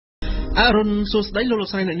อรุณสุดได้โลโล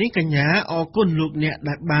ไซน์ในนี้กันยาออกก้นลูกเนี่ย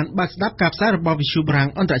ดัดบานบักดับกับสารบวิชูบรัง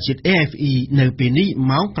อันตรจิต AFE ในปีนี้เ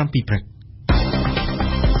มาส์ปรำปีพรก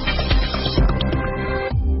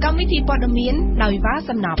กรรมวิธีปอดเมียนดาวิวาส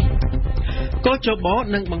นับก็จะบอก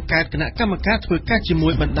นังบังการคณะกรรมการฝึกการจิมว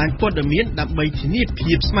ยบรรดาปอดเมียนดับใบที่นี่เ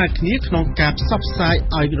พียบสมาคนี้ขนมกาบซับไซ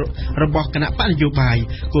ไอระบบคณะปนโยบาย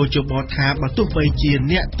ก็จะบอกทาบรรทุกใบเจียน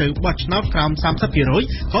เนี่ยเติมบอชนอตกราม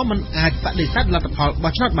30%เพราะมันอาจปฏิเสธรัฐพลบอ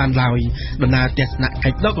ชนอตบานลอยบรรดาเทศนาไก่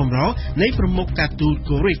ดอกของเราในประมุขการตูโก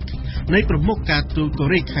ริกในประมุขการตูโก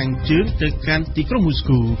ริกแห่งจืดจากการตีกรมุส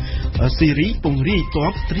กูซีรีปงรีตัว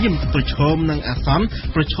เตรียมประชมนังอาสัน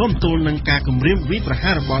ประชมตัวนังการกำเรียมวิประห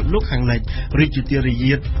ารบอลลูกแห่งเล็กริจุติริ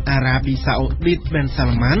ยตอาราบิซาอุดิเบนซา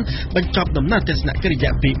ลมานบรรจบดำเนินเทศนากิริยา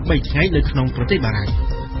ปีใบไงในขนมประเทศบารัง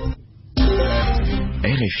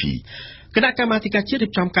RFI คณะกรรมาธิการจิต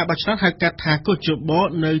จอมการบัชรัฐหากาทาโกจุโบ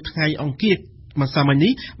ในไงองกีมาสมัย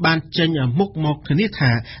นี้บานเจนมุกมกคณิธ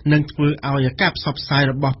านังถือเอาอย่างกับซับไซ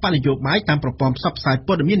ระบบปนโยบายตามประปอมซับไซป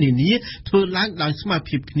อดมีนี้ถือล้างดอยสมา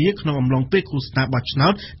พิบนี้ขนมลงเปกุสนาบัชนา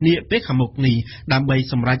เนี่ยเปขมุกนี้ดำใบ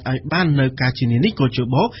สำหรับไอ้บ้านในกาจินีนิโกจู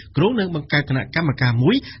โบกรุงในบังการคณะกรรมการ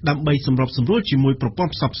มุ้ยดำใบสำหรับสำรวจจิมวยประปอม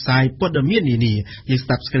ซับไซปอดมีนี้ยังส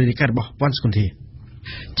ตับสกัดการบอกวันสกุลที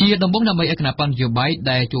ជាដំបូងដើម្បីឲ្យគណៈបញ្ញយោបាយ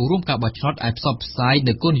ដែលចូលរួមការបោះឆ្នោតឲ្យផ្សព្វផ្សាយ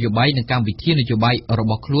នៅគោលនយោបាយនិងកម្មវិធីនយោបាយរ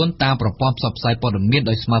បស់ខ្លួនតាមប្រព័ន្ធផ្សព្វផ្សាយព័ត៌មាន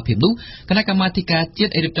ដោយស្មើភាពនោះគណៈកម្មាធិការជា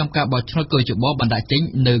តិរៀបចំការបោះឆ្នោតកោជបបានដាក់ចេញ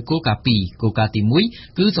នៅគោលការណ៍2គោលការណ៍ទី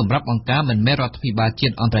1គឺសម្រាប់អង្គការមិនមែនរដ្ឋាភិបាលជា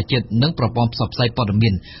តិអន្តរជាតិនិងប្រព័ន្ធផ្សព្វផ្សាយព័ត៌មា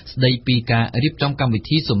នស្ដីពីការរៀបចំកម្មវិ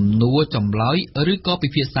ធីសំណួរចម្លើយឬក៏ពិ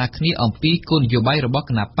ភាក្សាគ្នាអំពីគោលនយោបាយរបស់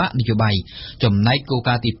គណៈបកនយោបាយចំណែកគោល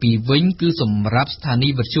ការណ៍ទី2វិញគឺសម្រាប់ស្ថានី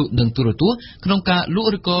យ៍វិទ្យុនិងទូរទស្សន៍ក្នុងការលក់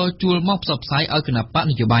ឬក៏ជួលមកផ្សព្វផ្សាយឲ្យគណៈបក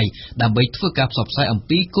នយោបាយដើម្បីធ្វើការផ្សព្វផ្សាយអំ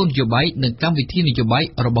ពីគោលនយោបាយនិងកម្មវិធីនយោបាយ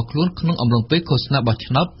របស់ខ្លួនក្នុងអំឡុងពេលឃោសនាបោះ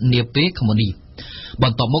ឆ្នោតនាពេលខាងមុខនេះប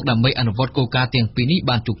ន្ទាប់មកដើម្បីអនុវត្តគោលការណ៍ទាំងពីរនេះ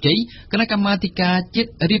បានជោគជ័យគណៈកម្មាធិការជាតិ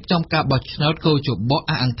រៀបចំការបោះឆ្នោតកោជប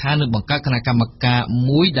អះអាងថានឹងបង្កើតគណៈកម្មការ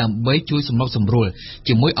មួយដើម្បីជួយសម្របសម្រួល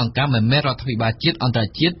ជាមួយអង្គការមិនមែនរដ្ឋាភិបាលជាតិអន្តរ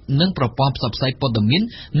ជាតិនិងប្រព័ន្ធផ្សព្វផ្សាយព័ត៌មាន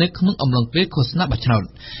នៅក្នុងអំឡុងពេលឃោសនាបោះឆ្នោត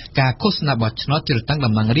ការឃោសនាបោះឆ្នោតជ្រើសតាំង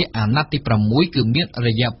តំណាងរាស្ត្រអាណត្តិទី6គឺមានរ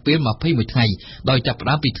យៈពេល21ថ្ងៃដោយចាប់ផ្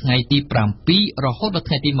ដើមពីថ្ងៃទី7រហូតដល់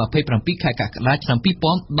ថ្ងៃទី27ខែកក្កដាឆ្នាំ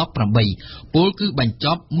2018ពលគឺបញ្ច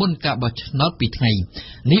ប់មុនការបោះឆ្នោត2ថ្ងៃ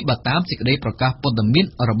នេះបើតាមសេចក្តីប្រកាសព័ត៌មាន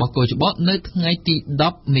របស់កោជបនៅថ្ងៃទី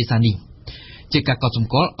10មេសានេះជាការកត់ស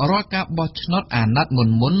ម្គាល់រាល់ការបោះឆ្នោតអាណត្តិ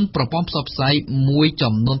មុនប្រព័ន្ធផ្សព្វផ្សាយមួយ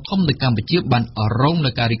ចំនួនធំនៅកម្ពុជាបានរងនឹ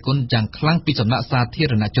ងការរិះគន់យ៉ាងខ្លាំងពីសំណាក់សាធា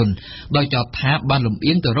រណជនដោយចោទថាបានលំ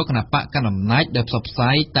អៀងទៅរកគណបកកាន់អំណាចដែលផ្សព្វផ្សា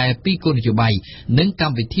យតែពីគោលនយោបាយនិងក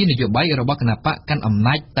ម្មវិធីនយោបាយរបស់គណបកកាន់អំ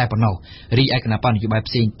ណាចតែប៉ុណ្ណោះរីឯគណបកនយោបាយ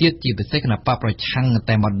ផ្សេងទៀតជាពិសេសគណបកប្រឆាំង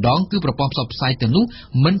តែម្ដងគឺប្រព័ន្ធផ្សព្វផ្សាយទាំងនោះ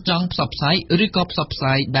មិនចង់ផ្សព្វផ្សាយឬក៏ផ្សព្វផ្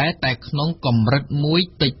សាយដែរតែក្នុងកម្រិតមួយ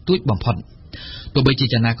តិចតួចបំផុតទោះបីជា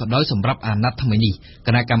យ៉ាងណាក៏ដោយសម្រាប់អាណត្តិថ្មីនេះគ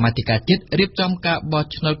ណៈកម្មាធិការជាតិរៀបចំការបោះ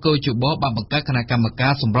ឆ្នោតកោជបបានបង្កើតគណៈកម្មកា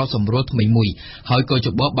រសម្របសម្រួលថ្មីមួយហើយកោជ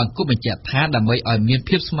បបានគូបញ្ជាក់ថាដើម្បីឲ្យមាន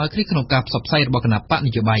ភាពស្មើគ្នាក្នុងការផ្សព្វផ្សាយរបស់គណៈបកន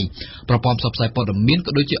យោបាយប្រព័ន្ធផ្សព្វផ្សាយព័ត៌មាន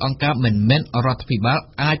ក៏ដូចជាអង្គការមិនមែនរដ្ឋាភិបាល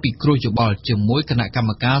អាចពិគ្រោះយោបល់ជាមួយគណៈកម្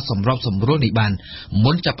មការសម្របសម្រួលនេះបាន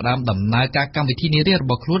មុនចាប់ផ្ដើមដំណើរការកម្មវិធីនានារ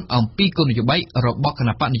បស់ខ្លួនអំពីគោលនយោបាយរបស់គ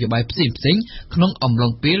ណៈបកនយោបាយផ្សេងៗក្នុងអំឡុ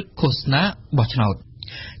ងពេលឃោសនាបោះឆ្នោត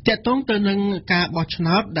តែតងទៅនឹងការបោះឆ្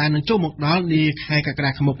នោតដែលនឹងចូលមកដល់នាខែកក្កដា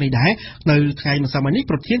ខាងមុខនេះដែរនៅថ្ងៃម្សិលមិញនេះ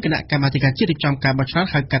ប្រធានគណៈកម្មាធិការជាតិរៀបចំការបោះឆ្នោត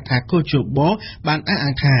ហៅកាត់ថាកោជបបានអះអា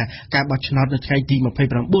ងថាការបោះឆ្នោតនៅថ្ងៃទី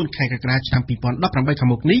29ខែកក្កដាឆ្នាំ2018ខាង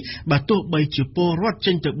មុខនេះបើទោះបីជាពលរដ្ឋ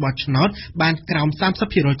ចេញទៅបោះឆ្នោតបានក្រោម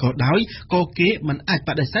30%ក៏ដោយក៏គេមិនអាចប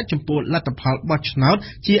ដិសេធចំពោះលទ្ធផលបោះឆ្នោត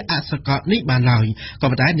ជាអសកលនេះបានឡើយក៏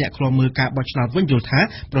ប៉ុន្តែអ្នកខ្លាំមើលការបោះឆ្នោតវិញយល់ថា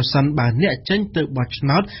ប្រសិនបើអ្នកចេញទៅបោះឆ្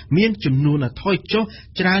នោតមានចំនួនថយចុះ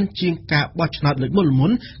ច្រើនជាងការបោះឆ្នោតលើកមុ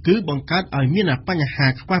នគឺបង្កើតឲ្យមានបញ្ហា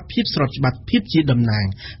ខ្វះភាពស្របច្បាប់ភាពជាតំណាង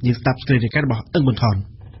យើងស្ដាប់ស្គ្រីនរបស់អឹងប៊ុនថន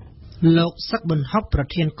លោកសឹកប៊ុនហុកប្រ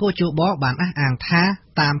ធានកោជបបានអះអាងថា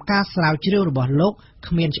តាមការស្រាវជ្រាវរបស់លោក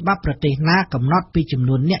គ្មានច្បាប់ប្រទេសណាកំណត់ពីចំ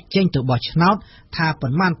នួនអ្នកចេញទៅបោះឆ្នោតថាប៉ុ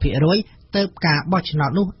ន្មានភាគរយទៅការបោះឆ្នោត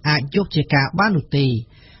នោះអាចយកជាការបាននោះទេ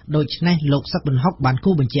ដូច្នេះលោកសឹកប៊ុនហុកបាន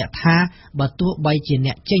គូបញ្ជាក់ថាបើទោះបីជា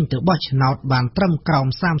អ្នកចេញទៅបោះឆ្នោតបានត្រឹមក្រោម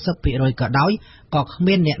30%ក៏ដោយក៏គ្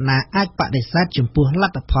មានអ្នកណាអាចបដិសេធចំពោះល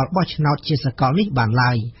ទ្ធផលបោះឆ្នោតជាសកលនេះបាន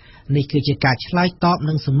ឡើយនេះគឺជាការឆ្លើយតប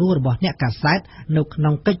នឹងសំណួររបស់អ្នកកាសែតនៅក្នុ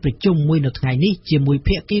ងកិច្ចប្រជុំមួយនៅថ្ងៃនេះជាមួយ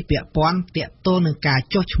ភាគីពាក់ព័ន្ធទាក់ទងនឹងការ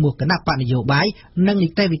ចុះឈ្មោះគណៈបកនយោបាយនិងនី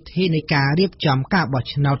តិវិធីនៃការរៀបចំការបោះ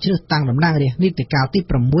ឆ្នោតជ្រើសតាំងតំណាងរាស្ត្រនីតិកាលទី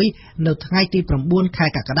6នៅថ្ងៃទី9ខែ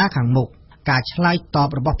កក្កដាខាងមុខ ការឆ្លើយតប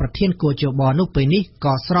របស់ប្រធានគូជបនោះពេលនេះ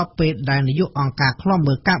ក៏ស្របពេលដែលនាយកអង្គការឃ្លាំ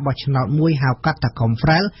មើលការបោះឆ្នោតមួយហៅកាត់ថា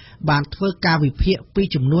Confrel បានធ្វើការវិភាគពី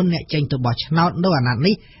ចំនួនអ្នកចេញទៅបោះឆ្នោតនៅអាណត្តិ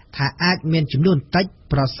នេះថាអាចមានចំនួនតិច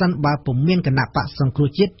ប្រសិនបើពុំមានគណៈបក្សសង្គ្រោះ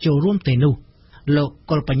ជាតិចូលរួមទេនោះលោក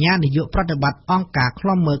កុលបញ្ញានាយកប្រតិបត្តិអង្គការឃ្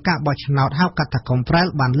លាំមើលការបោះឆ្នោតហៅកាត់ថា Confrel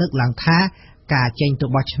បានលើកឡើងថាការចេញទៅ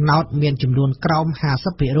បោះឆ្នោតមានចំនួនក្រោម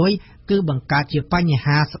 50% គឺបង្កើតជាបញ្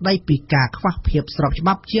ហាស្ដីពីការខ្វះភាពស្របច្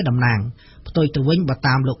បាប់ជាតំណាងផ្ទុយទៅវិញបើ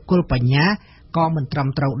តាមលោកកុលបញ្ញាក៏មិនត្រឹម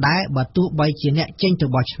ត្រូវដែរបើទោះបីជាអ្នកចេញទៅ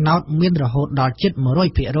បោះឆ្នោតមានរហូតដល់ជិត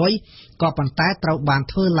 100% ក៏ប៉ុន្តែត្រូវបាន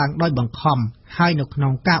ធ្វើឡើងដោយបង្ខំហើយនៅក្នុ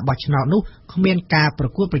ងការបោះឆ្នោតនោះគ្មានការប្រ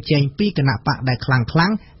កួតប្រជែងពីគណៈបកដែលខ្លាំង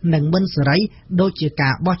ៗនិងមិនសេរីដូចជាកា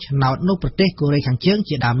របោះឆ្នោតនៅប្រទេសកូរ៉េខាងជើង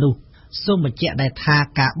ជាដើមនោះសូមបញ្ជាក់ដែរថា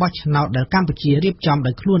ការបោះឆ្នោតដែលកម្ពុជារៀបចំ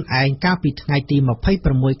ដោយខ្លួនឯងកាលពីថ្ងៃទី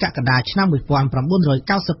26កក្កដាឆ្នាំ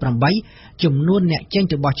1998ចំនួនអ្នកចេញ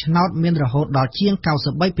ទៅបោះឆ្នោតមានរហូតដល់ជាង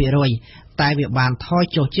 93% តែវាបានថយ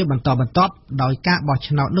ចុះជាបន្តបន្ទាប់ដោយការបោះ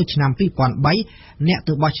ឆ្នោតនៅឆ្នាំ2003អ្នក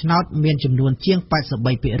ទៅបោះឆ្នោតមានចំនួនជាង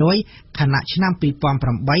 83% ខណៈឆ្នាំ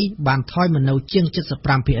2008បានថយមកនៅជាង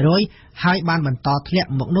 75% ហើយបានបន្តធ្លាក់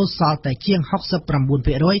មកនៅសល់តែជាង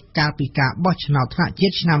 69% កាលពីការបោះឆ្នោតថ្នាក់ជា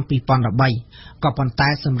តិឆ្នាំ2013ក៏ប៉ុន្តែ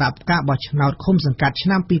សម្រាប់ការបោះឆ្នោតឃុំសង្កាត់ឆ្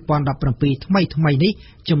នាំ2017ថ្មីនេះ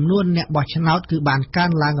ចំនួនអ្នកបោះឆ្នោតគឺបានកើ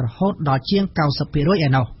នឡើងរហូតដល់ជាង 90% ឯ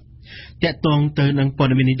ណោះតកតងទៅនឹងព័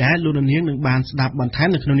ត៌មាននេះដែរលោកនាងនឹងបានស្ដាប់បន្ថែម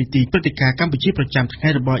នៅក្នុងនីតិព្រឹត្តិការណ៍កម្ពុជាប្រចាំថ្ងៃ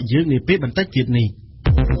របស់យើងនាពេលបន្តិចទៀតនេះ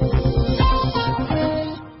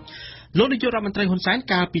លោកនាយករដ្ឋមន្ត្រីហ៊ុនសែន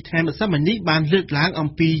កាលពីថ្ងៃម្សិលមិញនេះបានលើកឡើងអំ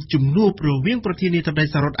ពីជំនួបរវាងប្រធានាធិបតី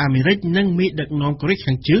សហរដ្ឋអាមេរិកនិងមេដឹកនាំកូរ៉េ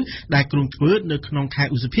ខាងជើងដែលគ្រោងធ្វើនៅក្នុងខែ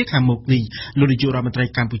ឧសភាខាងមុខនេះលោកនាយករដ្ឋមន្ត្រី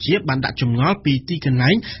កម្ពុជាបានដាក់ចម្ងល់ពីទីកន្លែ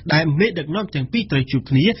ងដែលមេដឹកនាំទាំងពីរត្រូវជួប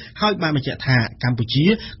គ្នាហើយបានបញ្ជាក់ថាកម្ពុជា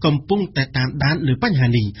កំពុងតែតាមដានលើបញ្ហា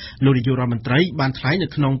នេះលោកនាយករដ្ឋមន្ត្រីបានថ្លែងនៅ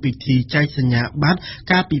ក្នុងពិធីចែកសញ្ញាបត្រ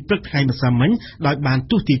កាលពីព្រឹកថ្ងៃម្សិលមិញដោយបាន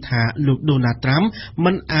ទស្សន៍ទាយថាលោកដូណាល់ត្រាំ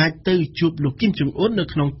មិនអាចទៅជួបលោកគីមចុងអ៊ុននៅ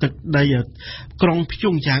ក្នុងទឹកដីក្រុងភ្យុ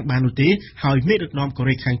ងយ៉ាងបាននោះទេហើយមេដឹកនាំកូ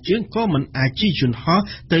រ៉េខាងជើងក៏មិនអាចជិះយន្តហោះ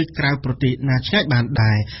ទៅក្រៅប្រទេសណាឆ្ងាយបាន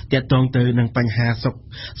ដែរទាក់ទងទៅនឹងបញ្ហា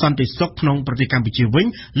សន្តិសុខក្នុងប្រទេសកម្ពុជាវិញ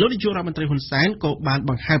លោកនាយករដ្ឋមន្ត្រីហ៊ុនសែនក៏បាន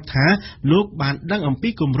បង្ហើបថាលោកបានដឹងអំពី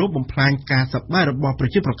គម្រោងបំផ្លាញការសប្បាយរបស់ប្រ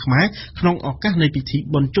ជាប្រដ្ឋខ្មែរក្នុងឱកាសនៃពិធី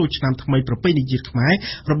បុណ្យចូលឆ្នាំថ្មីប្រពៃណីជាតិខ្មែរ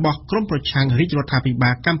របស់ក្រមប្រឆាំងរាជរដ្ឋាភិបា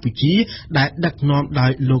លកម្ពុជាដែលដឹកនាំដោ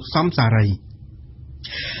យលោកសំសារី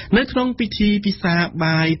នៅក្នុងពិធីពិសា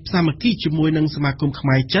បាយសាមគ្គីជាមួយនឹងសមាគមខ្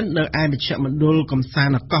មែរចិននៅឯមជ្ឈមណ្ឌលកំសា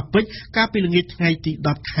ន្តកោះពេជ្រកាលពីល្ងាចថ្ងៃទី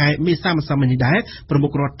10ខែមេសាម្សិលមិញនេះដែរប្រមុ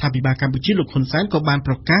ខរដ្ឋាភិបាលកម្ពុជាលោកហ៊ុនសែនក៏បាន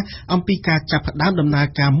ប្រកាសអំពីការចាប់ផ្ដើមដំណើរ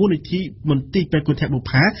ការមូលនិធិមន្ទីរពេទ្យគុណធបុប្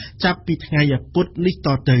ផាចាប់ពីថ្ងៃពុធនេះត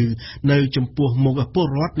ទៅនៅចំពោះមុខពល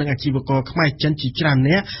រដ្ឋនិងអាជីវករខ្មែរចិនជាច្រើន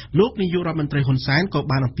នាក់លោកនាយករដ្ឋមន្ត្រីហ៊ុនសែនក៏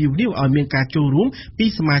បានអំពាវនាវឲ្យមានការចូលរួមពី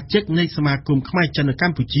សមាជិកនៃសមាគមខ្មែរចិននៅក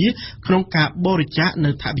ម្ពុជាក្នុងការបរិច្ចាគ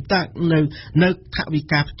នៅថវិ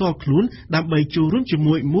កាផ្ទាល់ខ្លួនដើម្បីចូលរួមជា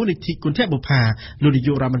មួយមូលនិធិគុណធបុប្ផាលោកនាយ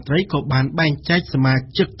ករដ្ឋមន្ត្រីក៏បានបែងចែកសមា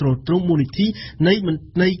ជិកទ្រទ្រង់មូលនិធិ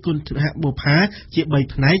នៃគុណធបុប្ផាជា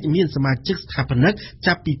3ផ្នែកមានសមាជិកស្ថាបនិក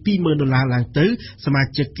ចាប់ពី$20,000ឡើងទៅសមា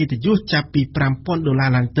ជិកកិត្តិយសចាប់ពី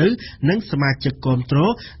$5,000ឡើងទៅនិងសមាជិកគាំទ្រ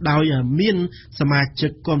ដោយមានសមាជិ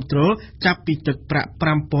កគាំទ្រចាប់ពីទឹកប្រាក់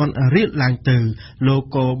$5,000រៀលឡើងទៅលោក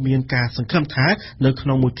ក៏មានការសង្ឃឹមថានៅក្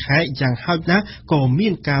នុងមួយខែយ៉ាងហោចណាស់ក៏មា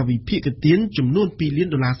នការវិភាគទានចំនួន$2លា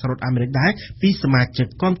នសហរដ្ឋអាមេរិកដែរពីសមាជិក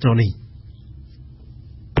គាំទ្រនេះ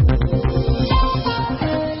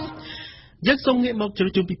យើងសូមងាកមកជ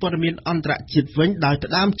ជែកពីព័ត៌មានអន្តរជាតិវិញដោយ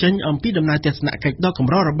ផ្ដើមចេញអំពីដំណើរទស្សនកិច្ចដ៏ក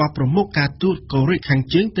ម្ររបស់ប្រមុខការទូតកូរ៉េខាង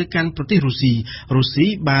ជើងទៅកាន់ប្រទេសរុស្ស៊ី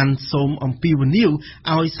បានសូមអំពាវនាវ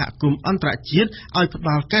ឲ្យសហគមន៍អន្តរជាតិឲ្យផ្ដ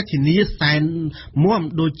ល់ការធានាសែនមាំ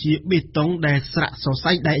ដូចជាបេតុងដែលស្រាក់សរ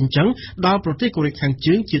សៃដែរអញ្ចឹងដល់ប្រទេសកូរ៉េខាង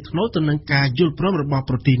ជើងជាថ្នូរទៅនឹងការយល់ព្រមរបស់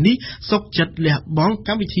ប្រទេសនេះសុខចិត្តលះបង់ក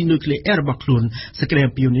ម្មវិធីនុយក្លេអ៊ែររបស់ខ្លួនសេចក្តី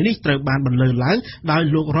អំពាវនាវនេះត្រូវបានបន្លឺឡើងដោយ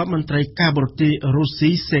លោករដ្ឋមន្ត្រីការបរទេសរុស្ស៊ី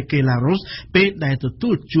សេកេឡារុសពេលដែលទទួ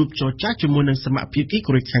លជួបចរចាជាមួយនឹងសមាភិកី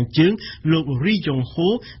កូរ៉េខាងជើងលោករីយ៉ុងហូ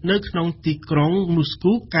នៅក្នុងទីក្រុងមូស្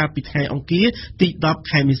គូកាលពីថ្ងៃអង្គារទី10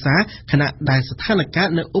ខែមេសាខណៈដែលស្ថានភាព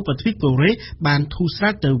នៅឧបទ្វីបកូរ៉េបានធូរស្រា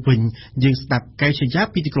លទៅវិញយើងស្ដាប់កែឆាយា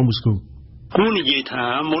ពីទីក្រុងមូស្គូគូនិយាយថា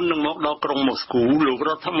មុននឹងមកដល់ក្រុងមូស្គូលោករ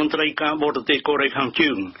ដ្ឋមន្ត្រីការបរទេសកូរ៉េខាង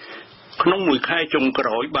ជើងក្នុងមួយខែចុងក្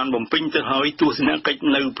រោយបានបំពេញទៅហើយទស្សនកិច្ច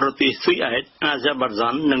នៅប្រទេសស៊ុយអែតអាហ្សេបៃហ្សា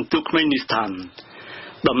ននិងទូក្មេនីស្ថាន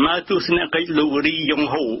ដំណើរទស្សនកិច្ចលោករីយ៉ុង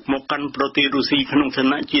ហូមកកាន់ប្រទេសរុស្ស៊ីក្នុងឋា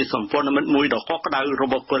នៈជាសម្ព័ន្ធមិត្តមួយដ៏កក់ក្ដៅរ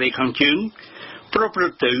បស់កូរ៉េខាងជើងប្រព្រឹ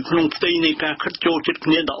ត្តទៅក្នុងផ្ទៃនៃការខិតចូលចិត្ត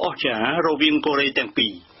គ្នាដ៏អស្ចារ្យរវាងកូរ៉េទាំងពី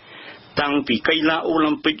រ តាំងពីកីឡាអូ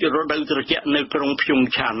ឡ িম্প ិករដូវត្រជាក់នៅក្រុងភ្យុង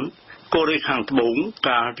ឆាន់កូរ៉េខាងត្បូង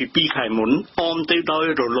កាលពី2ខែមុនអមទៅដោយ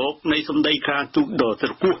រលកនៃសម្ដីការទូតដ៏ត្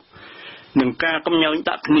រគោះនឹងការកំញើញ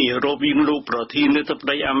ដាក់គ្នារវាងលោកប្រធានាធិប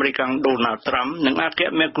តីអាមេរិកដូណាល់ត្រាំនិងអគ្គ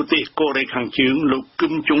មគ្គុទ្ទេសកកូរ៉េខាងជើងលោកគឹ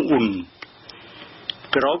មជុងអ៊ុន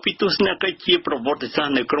ក្រោយពីទស្សនកិច្ចជាប្រវត្តិសាស្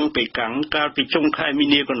ត្រនៅក្រុងប៉េកាំងកាលពីចុងខែមី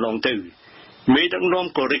នាកន្លងទៅមេដឹកនាំ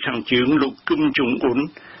កូរ៉េខាងជើងលោកគឹមជុងអ៊ុន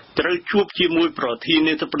ត្រូវជួបជាមួយប្រធា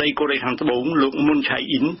នាធិបតីកូរ៉េខាងត្បូងលោកមុនឆៃ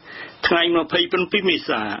អ៊ីនថ្ងៃ27មេ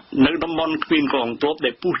សានៅតំបន់គ្មានកងទ័ព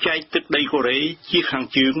ដែលពុះចែកទឹកដីកូរ៉េជាខាង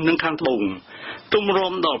ជើងនិងខាងត្បូងទម្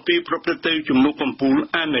រាំដល់ពេលប្រព្រឹត្តទៅជំនួបកំពូល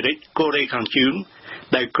អាមេរិកកូរ៉េខាងជើង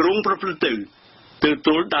ដែលក្រុងប្រព្រឹត្តទៅទ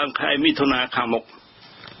ល់ដើមខែមិថុនាខាងមុខ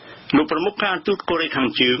លោកប្រមុខការទូតកូរ៉េខាង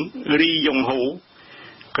ជើងរីយ៉ុងហូ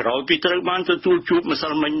ក្រោយពីត្រូវបានទទួលជួបម្សិ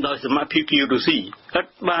លមិញដោយសមាភិករុស្ស៊ីឥត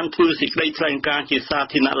បានធ្វើសេចក្តីថ្លែងការណ៍ជាសា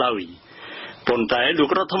ធារណៈឡើយប៉ុន្តែលោ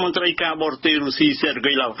ករដ្ឋមន្ត្រីការបរទេសរុស្ស៊ីសេរហ្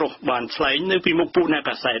គីឡាវ្រ៉ូវបានថ្លែងនៅពីមុខពួកអ្នក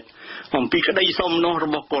កាសែតអំពីក្តីសំណូមរ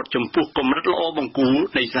បស់គាត់ចំពោះកម្រិតល្អបង្គូល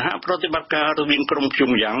នៃសហប្រតិបត្តិការរវាងក្រុងព្យុ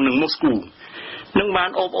ងយ៉ាងនិងម៉ូស្គូនិងបាន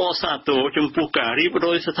អបអរសាទរចំពោះការរៀបរ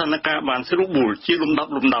យស្ថានភាពបានស្រួលបួលជាលំដា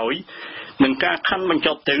ប់លំដោយនិងការខ័ណ្ឌបញ្ច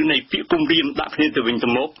ប់ទៅនៃពាក្យគម្រាមដាក់គ្នាទៅវិញទៅ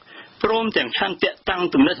មកព្រមទាំងឆន្ទៈតាំង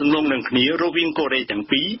ទំនាក់ទំនងនឹងគ្នារវាងកូរ៉េទាំង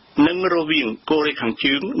ពីរនិងរវាងកូរ៉េខាង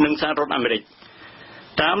ជើងនិងសហរដ្ឋអាមេរិក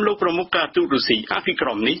តាមលោកប្រមុខការទូតរុស្ស៊ីអភិក្រ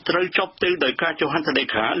មនេះត្រូវចប់ទៅដោយការចុះហត្ថលេ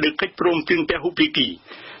ខាលើកិច្ចព្រមព្រៀងពហុភាគី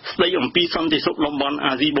ស្តីអំពីសន្តិសុខតំបន់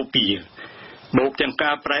អាស៊ីបូព៌ាបូកទាំង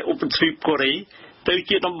ការប្រែឧបទ្វីបកូរ៉េទៅ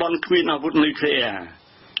ជាតំបន់គ្មានអាវុធនុយក្លេអ៊ែរ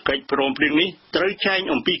កិច្ចព្រមព្រៀងនេះត្រូវចែង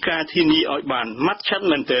អំពីការធានាឲ្យបានម៉ាត់ឆាត់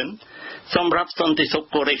មែនទែនសម្រាប់សន្តិសុខ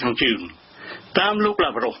កូរ៉េខាងជើងតាមលោក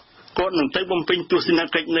ឡាវ្រ៉ូវគាត់នឹងទៅបំពេញទស្សន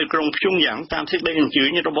កិច្ចនៅក្រុងព្យុងយ៉ាងតាមសេចក្តីអញ្ជើ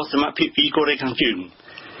ញរបស់សមាភិកកូរ៉េខាងជើង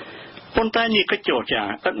ប៉ុន្តែនេះកិច្ចចរចា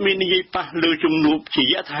ឥតមាននិយាយប៉ះលើជំនួបជា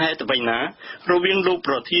យថាហេតុអ្វីណារវាងលោក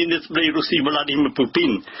ប្រធានាធិបតីរុស្ស៊ីវ្លាឌីមៀរពូទី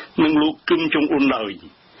ននិងលោកគឹមជុងអ៊ុនឡើយ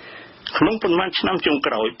ក្នុងប៉ុន្មានឆ្នាំចុង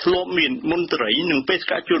ក្រោយធ្លាប់មានមន្ត្រីនិងបេស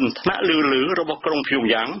កជនថ្នាក់លើរបស់ក្រុងព្យុង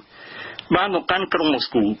យ៉ាងបានមកកាន់ក្រុងម៉ូ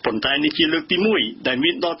ស្គូប៉ុន្តែនេះជាលើកទី1ដែល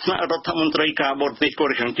មានដល់ថ្នាក់រដ្ឋមន្ត្រីការបរទេសកូ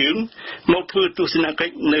រ៉េខាងជើងមកធ្វើទស្សនកិ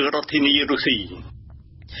ច្ចនៅរដ្ឋធានីរុស្ស៊ី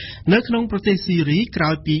នៅក្នុងប្រទេសស៊ីរីក្រោ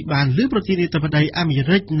យពីបានលើប្រធានាធិបតីអាមេ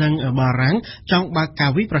រិកនិងបារាំងចង់បើកកា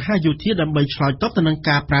រវិប្រហារយោធាដើម្បីឆ្លើយតបទៅនឹង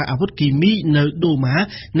ការប្រើអាវុធគីមីនៅដូម៉ា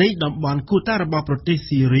នៃតំបន់គូតារបស់ប្រទេស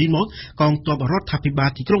ស៊ីរីមកកងទ័ពរដ្ឋាភិបាល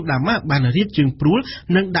ទីក្រុងដាម៉ាបានរៀបជើងព្រួល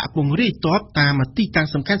និងដាក់ពង្រាយទ័ពតាមទីតាំង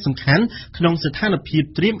សំខាន់ក្នុងស្ថានភាព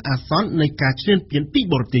ត្រៀមអាសន្ននៃការឈ្លានពានពី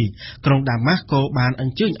បរទេសក្រុងដាម៉ាស់ក៏បានអ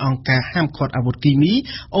ញ្ជើញអង្គការហាមឃាត់អាវុធគីមី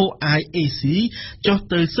OIAC ចុះ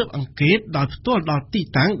ទៅស៊ើបអង្កេតដោយផ្ទាល់ដល់ទី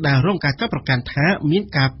តាំងដែលរងការចាប់ប្រកាន់ថាមាន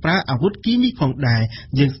ការប្រើអាវុធគីមីផងដែរ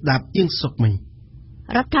យើងស្ដាប់យើងសុកមិញ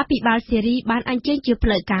រដ្ឋាភិបាលសេរីបានអញ្ជើញជាផ្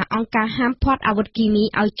លូវការអង្គការហាមឃាត់អាវុធគីមី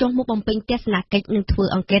ឲ្យចុះមកបំពេញទស្សនកិច្ចនិងធ្វើ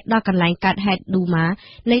អង្កេតដល់កន្លែងកើតហេតុឌូម៉ា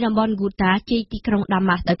នៃតំបន់ហ្គូតាជ័យទីក្រុងដា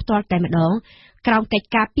ម៉ាស់ដោយផ្ទាល់តែម្ដងក្រោមកិច្ច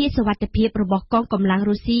ការពីសុវត្ថិភាពរបស់កងកម្លាំង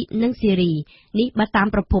រុស្ស៊ីនិងសេរីនេះបើតាម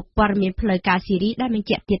ប្រភពព័ត៌មានផ្លូវការសេរីដែលបញ្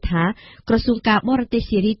ជាក់ទៀតថាក្រសួងការបរទេស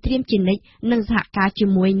សេរីត្រៀមជានិច្ចនឹងសហការជា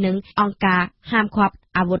មួយនឹងអង្គការហាមឃាត់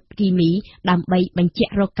អាវុធគីមីដើម្បីបញ្ជា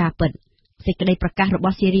ក់រកការពិតសេចក្តីប្រកាសរប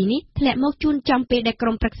ស់សេរីនេះធ្លាក់មកជូនចំពេលដែលក្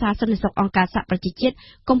រុមប្រឹក្សាសន្តិសុខអង្គការសហប្រជាជាតិ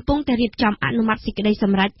កំពុងតែរៀបចំអនុម័តសេចក្តីស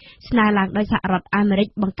ម្រេចស្នើឡើងដោយសហរដ្ឋអាមេរិក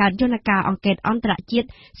បង្កើតយន្តការអង្កេតអន្តរជាតិ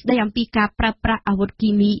ស្តីអំពីការប្រើប្រាស់អាវុធគី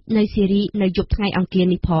មីនៅសេរីនៅយប់ថ្ងៃអង្គារ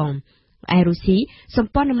នេះផងឯរុស្ស៊ីស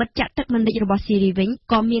ម្ព័ន្ធមិត្តចាក់ទឹកបណ្ឌិតរបស់សេរីវិញ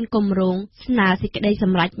ក៏មានគម្រោងស្នើសេចក្តីស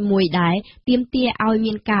ម្រេចមួយដែរទាមទារឲ្យ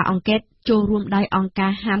មានការអង្កេតចូលរួមដោយអង្គកា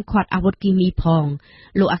រហាមឃាត់អាវុធគីមីផង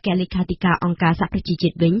លោកអគ្គលេខាធិការអង្គការសហប្រជាជា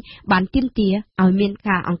តិវិញបានទាមទារឲ្យមាន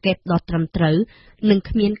ការអង្កេតដ៏ត្រឹមត្រូវនិង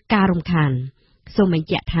គ្មានការរំខានសូមបញ្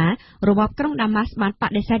ជាក់ថារបបក្រុងដាម៉ាស់បានប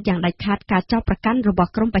ដិសេធយ៉ាងដាច់ខាតការចោទប្រកាន់របស់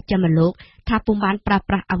ក្រុមបច្ចឹមលោកថាពុំបានប្រើ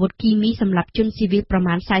ប្រាស់អាវុធគីមីសម្រាប់ជនស៊ីវិលប្រ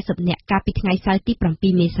មាណ40នាក់កាលពីថ្ងៃសៅរ៍ទី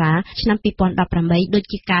7មេសាឆ្នាំ2018ដូច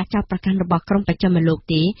ជាការចោទប្រកាន់របស់ក្រុមបច្ចឹមលោក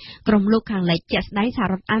ទេក្រុមលោកខាងលិចជាក់ស្ដែងសហ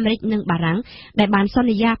រដ្ឋអាមេរិកនិងបារាំងដែលបានស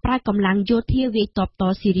ន្យាប្រើកម្លាំងយោធាវាយតបត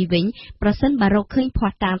ស៊ីរីវិញប្រសិនបើរកឃើញភ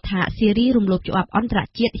ស្តុតាងថាស៊ីរីរំលោភច្បាប់អន្តរ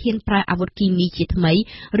ជាតិហ៊ានប្រើអាវុធគីមីជាថ្មី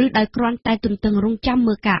ឬដោយគ្រាន់តែទន្ទឹងរង់ចាំ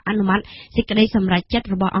មើលការអនុម័តសេចក្តីសម្រេចចិត្ត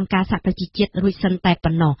របស់អង្គការសហប្រជាជាតិរួចសិនតែ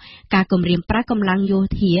ប៉ុណ្ណោះការគម្រាមប្រើកម្លាំងយោ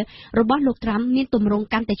ធារបស់លោក លោកត្រាំមានទម្រង់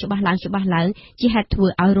កាន់តែច្បាស់ឡើងជាហេតុធ្វើ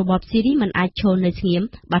ឲ្យរបបស៊ីរីមិនអាចឈរនៅស្ងៀម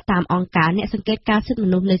បើតាមអង្គការអ្នកសង្កេតការសិទ្ធិម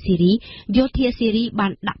នុស្សនៅស៊ីរីយោធាស៊ីរីបា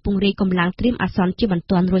នដាក់ពង្រាយកម្លាំងត្រៀមអាសន្នជាបន្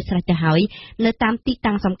ទាន់រួចស្រេចទៅហើយនៅតាមទី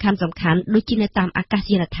តាំងសំខាន់ដូចជានៅតាមអាកាស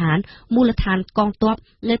យានដ្ឋានមូលដ្ឋានកងទ័ព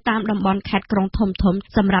នៅតាមតំបន់ខេត្តក្រុងធំ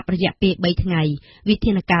សម្រាប់រយៈពេល3ថ្ងៃវិ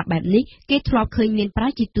ធានការបែបនេះគេធ្លាប់ឃើញមានប្រើ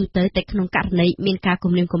ជាទូទៅតែក្នុងករណីមានការ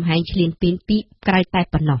គំរាមកំហែងឈ្លានពានពីក្រៅតែ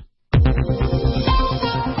ប៉ុណ្ណោះ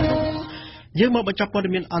យើងមកបញ្ចប់ព័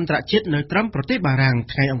ត៌មានអន្តរជាតិនៅត្រឹមប្រទេសបារាំង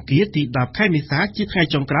ថ្ងៃអង្គារទី10ខែមេសាជាថ្ងៃ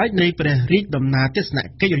ចុងក្រោយនៃព្រះរាជដំណើរទស្សន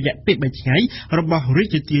កិច្ចរយៈពេល3ថ្ងៃរបស់រា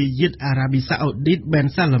ជទាយាទអារ៉ាប៊ីសាអូឌីតប៊ែន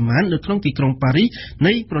សាឡឺម៉ាននៅក្នុងទីក្រុងប៉ារីស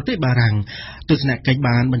នៃប្រទេសបារាំងទស្សនកិច្ច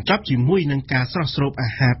បានបញ្ចប់ជាមួយនឹងការស្រស់ស្រូបអា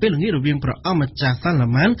ហារពេលល្ងាចរវាងព្រះអង្គម្ចាស់សាឡឺ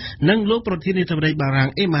ម៉ាននិងលោកប្រធានាធិបតីបារាំង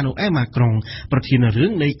អេម៉ានូអែលម៉ាក្រុងប្រធានរឿ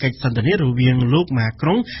ងនៃកិច្ចសន្ទនារវាងលោកម៉ាក្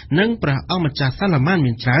រុងនិងព្រះអង្គម្ចាស់សាឡឺម៉ាន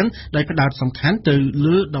មានច្រើនដោយផ្ដោតសំខាន់ទៅ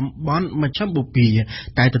លើតំបន់មជ្ឈមបូព៌ា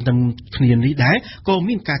តែទន្ទឹមគ្នានេះដែរក៏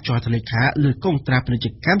មានការចោទថលេខាលើកងត្រាពាណិជ្ជ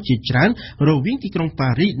កម្មជាច្រើនរវាងទីក្រុងប៉ា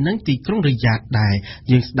រីសនិងទីក្រុងរីយ៉ាតដែរ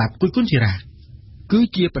យើងស្ដាប់គួយគុនជារ៉ាគឺ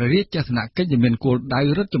ជាព្រះរាជទស្សនកិច្ចដែលមានគោលដៅ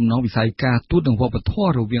រឹតចំណងវិស័យការទូតនិងវប្បធម៌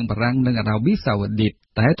រវាងបារាំងនិងអារ៉ាប៊ីសាអូឌីត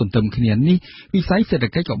តែទន្ទឹមគ្នានេះវិស័យសេដ្ឋ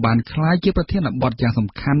កិច្ចក៏បានក្លាយជាប្រធានបទយ៉ាងសំ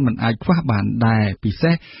ខាន់មិនអាចខ្វះបានដែរពិ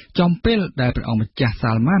សេសចំពេលដែលព្រះអង្គម្ចាស់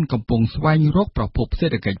សាឡឺម៉ានកំពុងស្វែងរកប្រភពសេ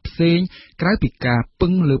ដ្ឋកិច្ចផ្សេងក្រៅពីការពឹ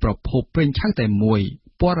ងលើប្រភពប្រេងឆៅតែមួយ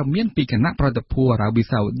ព័ត៌មានពីគណៈប្រតិភូអារ៉ាប៊ី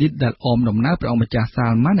សាអូឌីតដែលអមដំណើរព្រះអង្គម្ចាស់សា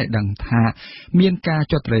ឡឺម៉ានបានដឹងថាមានការ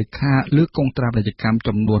ចុះលេខាលើកងត្រាពាណិជ្ជកម្ម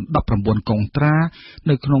ចំនួន19កងត្រា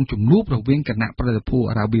នៅក្នុងជំនួបរវាងគណៈប្រតិភូ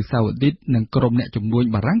អារ៉ាប៊ីសាអូឌីតនិងក្រុមអ្នកជំនួញ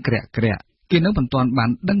បារាំងក្រាក់គេនៅមិនទាន់បាន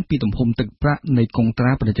ដឹងពីទំហំទឹកប្រាក់នៃកងត្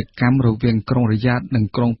រាពាណិជ្ជកម្មរវាងក្រុងរីយ៉ាតនិង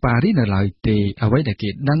ក្រុងប៉ារីសនៅឡើយទេអ្វីដែលគេ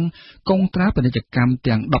ដឹងកងត្រាពាណិជ្ជកម្ម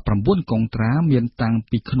ទាំង19កងត្រាមានតាំង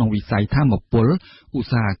ពីក្នុងវិស័យថាមពលឧស្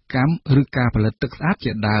សាហកម្មឬការផលិតទឹកស្អាត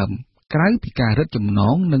ជាដើមក្រៅពីការរឹតចំណ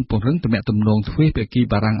ងនិងពង្រឹងទំនាក់ទំនងទ្វេភាគី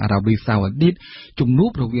បារាំងអារ៉ាប៊ីសាអូឌីតជំនួប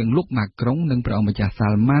រវាងលោកម៉ាក្រុងនិងព្រះអង្គម្ចាស់សា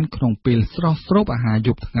ឡឺម៉ានក្នុងពេលស្រស់ស្រូបអាហារយ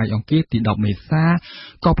ប់ថ្ងៃអង្គារទី10មេសា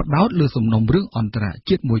ក៏ផ្ដោតលើសំណុំរឿងអន្តរ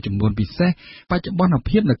ជាតិមួយចំនួនពិសេសបច្ចុប្បន្ន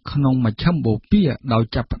ភាពនៅក្នុងមជ្ឈមបូព៌ាដោយ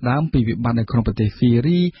ចាប់ផ្ដើមពីវិបត្តិនៅក្នុងប្រទេសស៊ី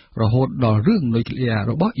រីរហូតដល់រឿងនុយក្លេអ៊ែរ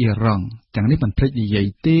របស់អ៊ីរ៉ង់ទាំងនេះមិនភ្លេចនិយាយ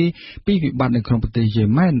ទេពីវិបត្តិនៅក្នុងប្រទេសយេ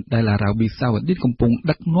ម៉ែនដែលអារ៉ាប៊ីសាអូឌីតកំពុង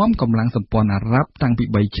ដឹកនាំកម្លាំងសម្ព័ន្ធអារ៉ាប់តាំងពី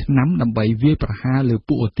3ឆ្នាំដើម្បីវាយប្រហារលើ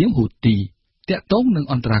ពួកអូទៀងហ៊ូទីតាក់ទងនឹង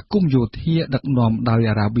អន្តរាគមន៍យោធាដឹកនាំដោយ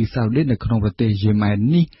អារ៉ាប៊ីសាអូឌីតនៅក្នុងប្រទេសយេម៉ែន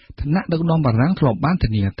នេះឋានៈដឹកនាំបារាំងធ្លាប់បានធា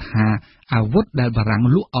នាថាអាវុធដែលបារាំង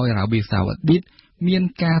លក់ឲ្យអារ៉ាប៊ីសាអូឌីតមាន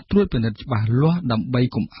ការត្រួតពិនិត្យច្បាស់លាស់ដើម្បី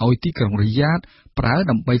កុំឲ្យទីក្រុងរីយ៉ាតប្រើ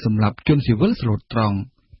ដើម្បីសម្លាប់ជនស៊ីវិលស្លូតត្រង់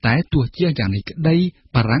តែទោះជាយ៉ាងនេះក្តី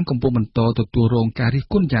បារាំងកំពុងបន្តទទួលរងការរិះ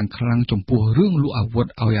គន់យ៉ាងខ្លាំងចំពោះរឿងលក់អាវុធ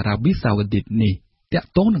ឲ្យអារ៉ាប៊ីសាអូឌីតនេះតាក់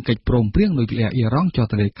ទងនឹងកិច្ចព្រមព្រៀងនុយក្លេអ៊ែរអ៊ីរ៉ង់ចុះ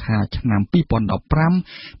លេខាឆ្នាំ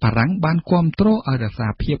2015បារាំងបានគាំទ្រឲ្យរក្សា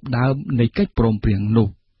ភាពដើមនៃកិច្ចព្រមព្រៀងនោះ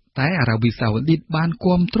តែអារ៉ាប៊ីសាអូឌីតបាន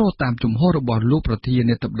គាំទ្រតាមជំហររបស់លោកប្រធា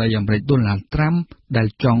នាធិបតីអាមេរិកដូណាល់ត្រាំដែល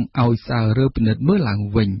ចង់ឲ្យសាររើពិនិត្យមើលឡើង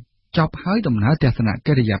វិញចប់ហើយដំណើរទស្សន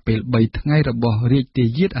កិច្ចរយៈពេល3ថ្ងៃរបស់រាជទា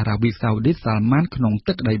យាទអារ៉ាប៊ីសាអូឌីតសាឡឺម៉ានក្នុង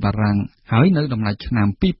ទឹកដីបារាំងហើយនៅដំណាច់ឆ្នាំ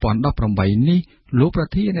2018នេះលោកប្រ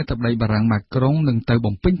ធានាធិបតីបារាំងម៉ាក្រុងនឹងទៅ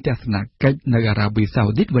បំពេញទស្សនកិច្ចនៅអារ៉ាប៊ីសា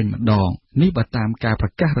អូឌីតវិញម្ដងនេះបើតាមការប្រ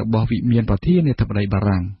កាសរបស់វិមានប្រធានាធិបតីបា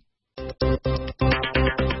រាំង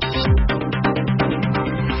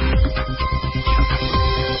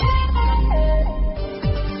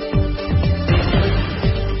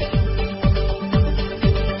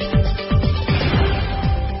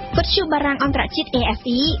វិទ្យុបារាំងអន្តរជាតិ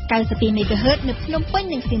RFI 92 MHz នៅភ្នំពេញ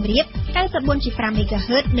និងសៀមរាប 94.5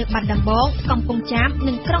 MHz នៅបាត់ដំបងកំពង់ចាម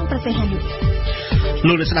និងក្រុងព្រះសីហនុ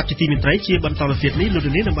លោកអ្នកស្ដាប់ជាទីមេត្រីជាបន្តទៅទៀតនេះលោក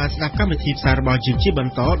នាងនឹងបានស្ដាប់កម្មវិធីផ្សាយរបស់យើងជាប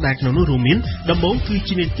ន្តដែលក្នុងនោះរួមមានដំបូងគឺ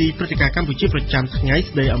ជានីតិព្រឹត្តិការណ៍កម្ពុជាប្រចាំថ្ងៃ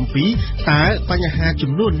ស្ដីអំពីតើបញ្ហា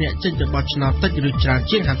ចំនួនអ្នកចេញទៅបោះឆ្នោតតិចឬច្រើន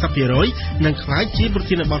ជាង 50% នឹងក្លាយជាប្រ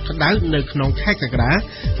ធានបទក្តៅនៅក្នុងខែកក្កដា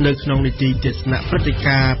នៅក្នុងនីតិទស្សនៈព្រឹត្តិ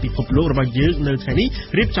ការណ៍ពិភពលោករបស់យើងនៅថ្ងៃនេះ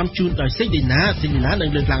រៀបចំជូនដោយសេចក្ដីណានឹ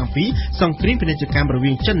ងលើកឡើងអំពីសង្គ្រាមពាណិជ្ជកម្មរ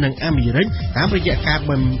វាងចិននិងអាមេរិកតាមរយៈការ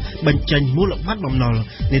បញ្ចេញមូលបត្របំណុល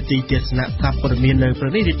នីតិទស្សនៈសារព័ត៌មាននៅព្រឹ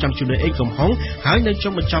កនេះរៀបចំជូនដោយអេកំហុងហើយនៅចុ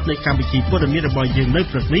ងបញ្ចប់នៃកម្មវិធីព័ត៌មានរបស់យើងនៅ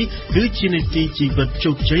ព្រឹកនេះគឺជានីតិជីវិត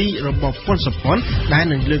ជោគជ័យរបស់ប៉ុនសុផុនដែល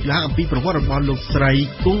នឹងលើកឡើងអំពីប្រវត្តិរបស់លោកស្រី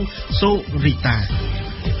គង់សូរីតា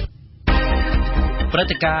ព្រឹត្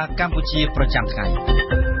តិការណ៍កម្ពុជាប្រចាំថ្ងៃ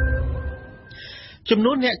ចំ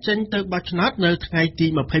នួនអ្នកចេញទៅបោះឆ្នោតនៅថ្ងៃទី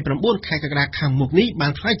29ខែកក្កដាខាងមុខនេះបា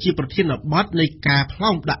នក្លាយជាប្រធានបទនៃការផ្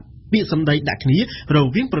លោមដាក់ ពាក្យសម្ដីដាក់គ្នារ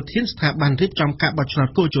វាងប្រធានស្ថាប័នរៀបចំការបោះឆ្នោត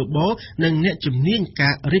កោជបនិងអ្នកជំនាញកា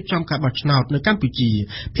ររៀបចំការបោះឆ្នោតនៅកម្ពុជា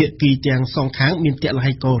ភាគីទាំងសងខាងមានទល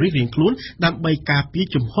ហេករៀងៗខ្លួនដើម្បីការពារ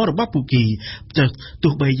ជំហររបស់ពួកគេ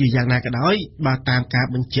ទោះបីជាយ៉ាងណាក៏ដោយបើតាមការ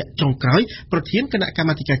បញ្ជាក់ចុងក្រោយប្រធានគណៈកម្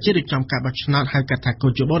មាធិការជាតិរៀបចំការបោះឆ្នោតហៅកាត់ថាកោ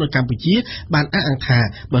ជបនៅកម្ពុជាបានអះអាងថា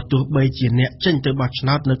បើទោះបីជាអ្នកចេញទៅបោះឆ្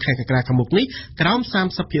នោតនៅខែកក្កដាខាងមុខនេះក្រោម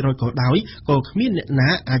 30% ក៏ដោយក៏គ្មានអ្នកណា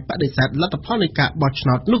អាចបដិសេធលទ្ធផលនៃការបោះឆ្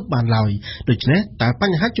នោតនោះបានឡើយដូច្នេះតើប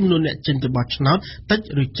ញ្ហាចំនួនអ្នកចេញទៅបោះឆ្នោតតិច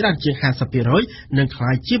ឬច្រើនជាង 50% នឹងក្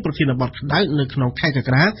លាយជាប្រធានបទក្តៅនៅក្នុងខែកក្ក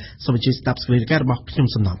ដាសូមអញ្ជើញស្ដាប់សេចក្តីរាយការណ៍របស់ខ្ញុំ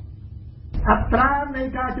សំណងអត្រានៃ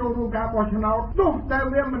ការចូលរួមការបោះឆ្នោតទោះតែ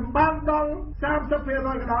វាមិនបានដល់ 30%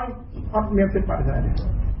 ក៏ដោយអត់មានសិទ្ធិបដិសេធ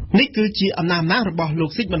ទេនេះគឺជាអំណាចរបស់លោ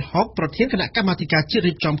កស៊ីកមិនហុកប្រធានគណៈកម្មាធិការជាតិ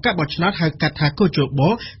រៀបចំការបោះឆ្នោតហៅកាត់ថាកោជប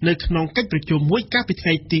នៅក្នុងកិច្ចប្រជុំមួយកាលពីថ្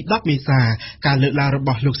ងៃទី10មេសាការលើកឡើងរប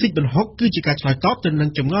ស់លោកស៊ីកមិនហុកគឺជាការឆ្លើយតបទៅនឹង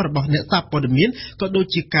ចម្ងល់របស់អ្នកសារព័ត៌មានក៏ដូច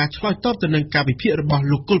ជាការឆ្លើយតបទៅនឹងការវិភាគរបស់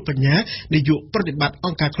លោកគុលបញ្ញានាយកប្រតិបត្តិអ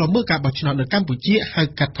ង្គការឃ្លាំមើលការបោះឆ្នោតនៅកម្ពុជាហៅ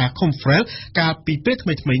កាត់ថា Conference កាលពីពេលថ្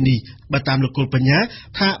មីៗនេះបើតាមលោកគុលបញ្ញា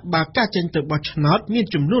ថាបើការចេញទៅបោះឆ្នោតមាន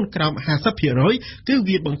ចំនួនក្រោម 50% គឺ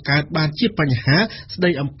វាបង្កើតបានជាបញ្ហាស្ដី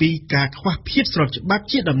អំពីការខ្វះភាពស្របច្បាប់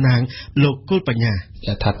ជាតំណាងលោកគុលបញ្ញា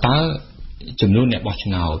ថាតើចំនួនអ្នកបោះឆ្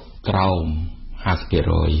នោតក្រោម 50%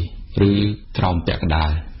 ឬក្រោមពាក់កណ្ដា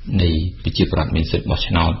លនៃប្រជាប្រដ្ឋមានសិទ្ធិបោះ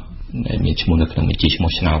ឆ្នោតមានឈ្មោះនៅក្នុងបញ្ជីឈ្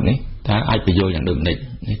មោះឆ្នោតនេះតើអាចបញ្យល់យ៉ាងដូចម្តេច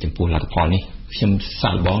ចំពោះលទ្ធផលនេះខ្ញុំ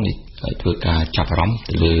សាកល្បងនេះធ្វើការចាប់អារម្មណ៍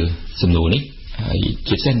ទៅលើសំណួរនេះហើយ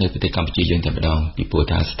ជាពិសេសនៅប្រទេសកម្ពុជាយើងតែម្ដងពីព្រោះ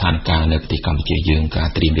ថាស្ថានភាពនៅប្រទេសកម្ពុជាយើងការ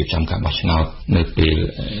ត្រៀមរៀបចំការបោះឆ្នោតនៅពេល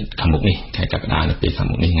ខាងមុខនេះខែកក្កដានៅពេលខាង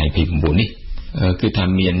មុខនេះថ្ងៃ29នេះគឺថា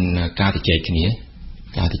មានការជជែកគ្នា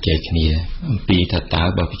អំពីថាតើ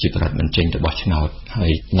បើប្រជាប្រដ្ឋមិនចេញទៅបោះឆ្នោតហើ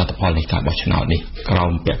យលទ្ធផលនៃការបោះឆ្នោតនេះក្រោ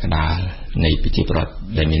មពាក់កណ្ដាលនៃប្រជាប្រដ្ឋ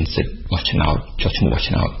ដែលមានសិទ្ធិបោះឆ្នោតចុះឈ្មោះបោះ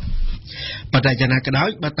ឆ្នោតប៉ុន្តែយ៉ាងណាក៏ដោយ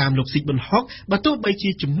បើតាមលោកស៊ីកប៊ុនហុកបើទោះបីជា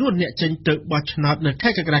ចំនួនអ្នកចេញទៅបោះឆ្នោតនៅខែ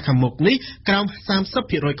កក្កដាខាងមុខនេះក្រោម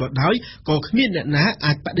 30% ក៏ដោយក៏គ្មានអ្នកណា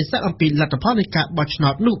អាចបដិសេធអំពីលទ្ធផលនៃការបោះឆ្នោ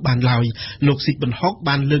តនោះបានឡើយលោកស៊ីកប៊ុនហុក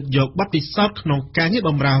បានលើកយកបទពិសោធន៍ក្នុងការងារ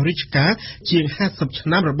បម្រើរាជការជាង50ឆ្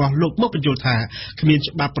នាំរបស់លោកមកបញ្យល់ថាគ្មាន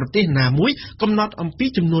ច្បាប់ប្រទេសណាមួយកំណត់អំពី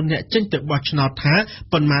ចំនួនអ្នកចេញទៅបោះឆ្នោតថា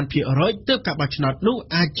ប៉ុន្មានភាគរយទើបការបោះឆ្នោតនោះ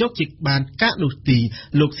អាចយកជាបានកាកនោះទី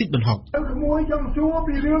លោកស៊ីកប៊ុនហុកក្មួយចង់សួរ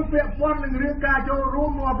ពីរឿងពាក់ព័ន្ធនឹងរឿងការចូលរួ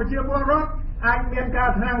មរបស់ប្រជាពលរដ្ឋអាចមានការ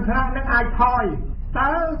ថ្នាំងនឹងអាចថយ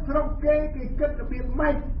តើស្រុកគេគិតរបៀបម៉េ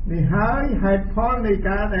ចនេះហើយហេតុផលនៃ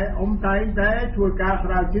ការដែលតែងតែធ្វើការស្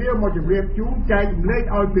រាវជ្រាវមកជម្រាបជូនចែកចម្លែក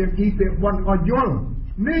ឲ្យពាក់ព័ន្ធក៏យល់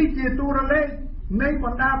នេះជាទូរលេខនៃប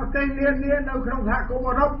ណ្ដាប្រទេសនានានៅក្នុងសហគមន៍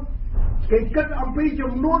អឺរ៉ុបគេគិតអំពី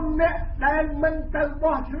ចំនួនអ្នកដែលមិនទៅ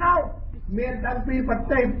បោះឆ្នោតមានតាំងពីប្រ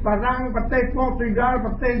ទេសបារាំងប្រទេសប៉ូទុយហ្គាល់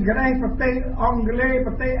ប្រទេសក្រិចប្រទេសអង់គ្លេស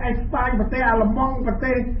ប្រទេសអេស្ប៉ាញប្រទេសអាល្លឺម៉ង់ប្រ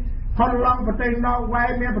ទេសហូឡង់ប្រទេសណ័រវ៉េ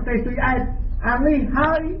មានប្រទេសស៊ុយអែតអានេះ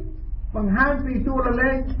ហើយបង្ហាញពីតួ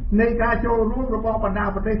លេខនៃការចូលរួមរបស់បណ្ដា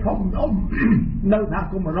ប្រទេសធំនៅសហ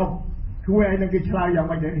គមន៍អឺរ៉ុបជួយឲ្យនឹងគេឆ្លើយយ៉ាង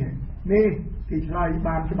ម៉េចទេនេះគេឆ្លើយ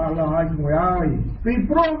បានច្បាស់លាស់ហើយជាមួយហើយពី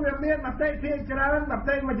ព្រោះវាមានមតិភាគច្រើនម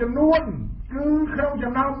តិមួយចំនួនគឺក្នុង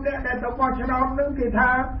ចំណោមអ្នកដែលទៅបោះឆ្នោតនឹងគេថា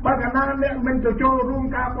បើកាលណាអ្នកមិនទៅចូលរួម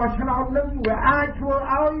ការបោះឆ្នោតនឹងវាអាចធ្វើ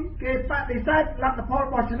ឲ្យគេបដិសេធលទ្ធផល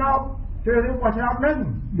បោះឆ្នោតជួយរឿងបោះឆ្នោតនឹង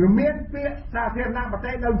វាមានពាក្យសាធារណម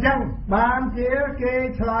តិនៅអញ្ចឹងបានជាគេ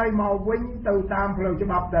ឆ្លើយមកវិញទៅតាមផ្លូវច្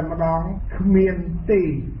បាប់តែម្ដងគ្មាន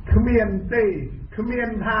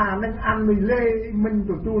ថានឹងអនុលេមិន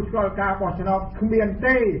ទទួលស្គាល់ការបោះឆ្នោតគ្មាន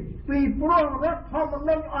ទេពីព្រោះរដ្ឋធម្ម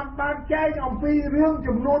នុញ្ញអត់បានចែងអំពីរឿង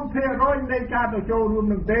ចំនួនភាគរយនៃការទៅចូលរួម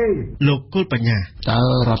នឹងទេលោកគុលបញ្ញាតើ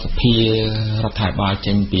រដ្ឋាភិបាល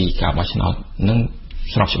ចេញពីការបោះឆ្នោតនឹង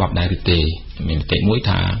ស្របច្បាប់ដែរឬទេមានមតិមួយ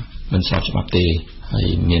ថាមិនស្របច្បាប់ទេហើយ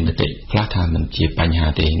មានមតិខ្លះថាមិនជាបញ្ហា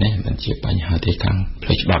ទេណាមិនជាបញ្ហាទេខាងផ្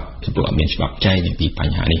លូវច្បាប់ពីព្រោះអត់មានច្បាប់ចែងអំពីប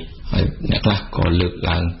ញ្ហានេះហើយអ្នកខ្លះក៏លើក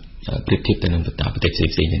ឡើងប្រៀបធៀបទៅនឹងប្រទេស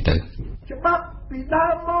ផ្សេងៗទៅច្បាប់ពីដើ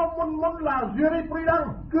មមកមុនឡាស៊េរីព្រីដង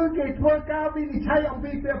គឺគេធ្វើការវិនិច្ឆ័យអំ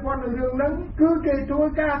ពីពាក់ព័ន្ធនឹងរឿងហ្នឹងគឺគេធ្វើ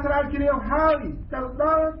ការស្រាវជ្រាវហើយទៅដ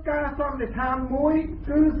ល់ការសន្និដ្ឋានមួយ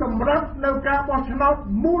គឺសម្រាប់នៅការបោះឆ្នោត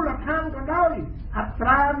មូលដ្ឋានក៏ដោយអត្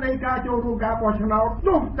រានៃការចូលរួមការបោះឆ្នោត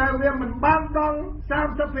ទោះតែវាមិនបានដល់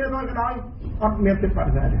 30% ក៏ដោយអត់មានសិទ្ធិប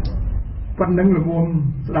ដិសេធទេប៉ុណ្្នឹងល្មម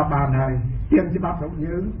ស្ដាប់បានហើយជាច្បាប់របស់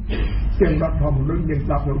យើងជារដ្ឋធម្មនុញ្ញយើង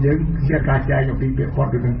ស្ដាប់របស់យើងជាការចែងអំពីពាក្យគាត់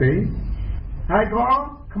ដូចទេហើយក៏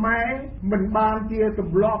ខ្មែរមិនបានជាទ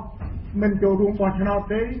ម្លាប់មិនចូលរួមបោះឆ្នោត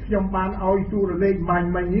ទេខ្ញុំបានឲ្យតួលេខមាញ់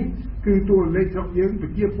មិញនេះគឺតួលេខរបស់យើងប្រ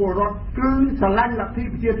ជាពលរដ្ឋគឺស្រឡាញ់លទ្ធិ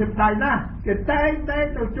ប្រជាធិបតេយ្យណាស់គេតែងតែ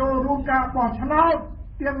ទៅចូលរួមការបោះឆ្នោត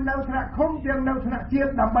ទាំងនៅថ្នាក់ឃុំទាំងនៅថ្នាក់ជាតិ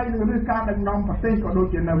ដើម្បីនឹងរើសការដឹកនាំប្រទេសក៏ដូច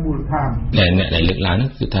ជានៅមូលដ្ឋានអ្នកដែលលើកឡើងនោះ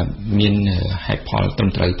គឺថាមានហេតុផលត្រឹម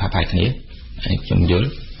ត្រូវផាផាយគ្នាហើយខ្ញុំយល់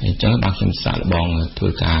អញ្ចឹងបាទខ្ញុំសាកល្បងធ្វើ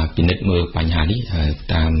ការពិនិត្យមើលបញ្ហានេះ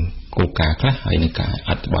តាមគោលការណ៍ខ្លះហើយនឹងការ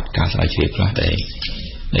អត្ថបទការស្រាវជ្រាវខ្លះ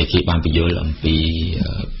ដែលគេបានបញ្យល់អំពី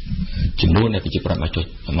ចំនួននៃប្រជាប្រដ្ឋម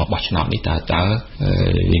កបោះឆ្នោតនេះតើ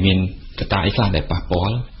វាមានកត្តាអីខ្លះដែលប៉ះពា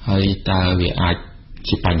ល់ហើយតើវាអាច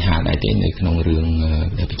ជាបញ្ហាដែរទេនៅក្នុងរឿង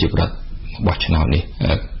ប្រជាប្រដ្ឋបោះឆ្នោតនេះ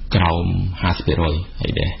ក្រោម 50% ហើ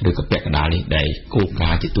យដែរឬក៏ពាក់កណ្ដាលនេះដែលគោលកា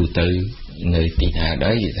រណ៍ជាទូទៅនៅទីណា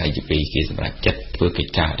ដែរនិយាយពីគេសម្រាប់ចិត្តធ្វើកិច្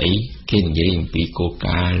ចការអីគេនិយាយអំពីគោល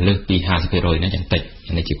ការណ៍លើសពី 50% ណាយ៉ាងតិច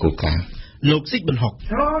នេះជាគោលការណ៍លោកស៊ីប៊ុនហុក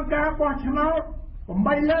ឆ្លងការបោះឆ្នោត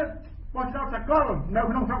8លើកបោះឆ្នោតសកលនៅ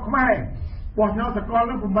ក្នុងស្រុកខ្មែរបោះឆ្នោតសកល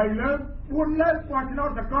នឹង8លើក4លើកបោះឆ្នោត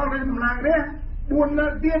សកលឬតំណាងរាស្ត្រ4លើ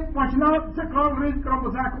កទៀតបោះឆ្នោតសកលឬក្រុមប្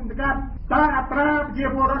រឹក្សាគុំតកាត់តើអត្រាប្រជា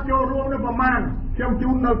ពលរដ្ឋចូលរួមនៅប្រមាណខ្ញុំជូ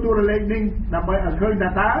ននៅតួលេខនេះដើម្បីឲ្យឃើញថា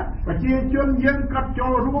តើប្រជាជនយើងក៏ចូ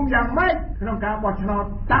លរួមយ៉ាងម៉េចក្នុងការបោះឆ្នោត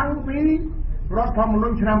តាំងពីរដ្ឋធម្មនុ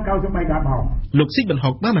ញ្ញឆ្នាំ93ដល់មកលោកស៊ីប៊ុនហុ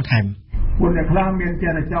កបានបន្ថែមពលអ្នកខ្លះមាន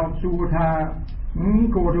ចេះតែចោទសួរថា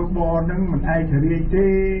គោលរបបនឹងមិនឯករាជ្យទេ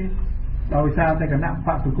ដោយសារតែគណៈប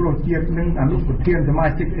ក្សសង្គ្រោះជាតិនឹងអនុប្រធានសមា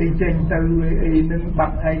ជិកអីចេញទៅអីនឹងបា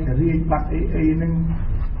ត់ឯករាជ្យបាត់អីនឹង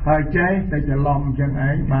ហើយចេះតែច្រឡំចឹងឯ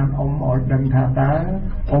ងបានអ៊ំឲ្យដឹងថាតើ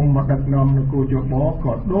អ៊ំមកដឹកនាំនគរជប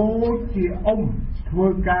ក៏ដូចជាអ៊ំធ្វើ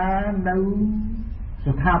ការនៅ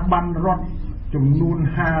ស្ថាប័នរដ្ឋចំនួន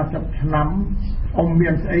50ឆ្នាំអ៊ំមា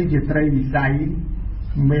នស្អីជាត្រីវិស័យ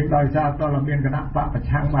មានដោយសារតើមានគណៈបកប្រ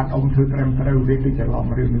ឆាំងបានអ៊ំធ្វើត្រឹមត្រូវទេតិចច្រឡំ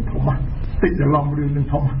រឿងនឹងធំតិចច្រឡំរឿងនឹង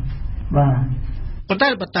ធំបាទប៉ុន្តែ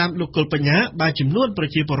បើតាមលោកគុលបញ្ញាបើចំនួនប្រ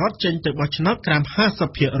ជាពលរដ្ឋចេញទៅបោះឆ្នោតក្រោម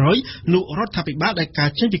 50% នោះរដ្ឋាភិបាលដែលការ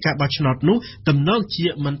ចេញពីការបោះឆ្នោតនោះទំនងជា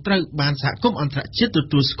មិនត្រូវបានសហគមន៍អន្តរជាតិទ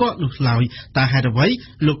ទួលស្គាល់នោះឡើយតើហេតុអ្វី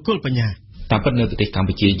លោកគុលបញ្ញាតាមពិតនៅប្រទេសកម្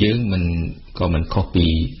ពុជាយើងមិនខុសពី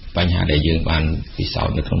បញ្ហាដែលយើងបានពិសោធ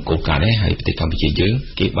ន៍នៅក្នុងគោលការណ៍ដែរហើយប្រទេសកម្ពុជាយើង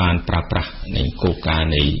គេបានប្រើប្រាស់នៃគោលការណ៍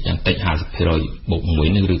នៃយ៉ាងតិច 50% បូក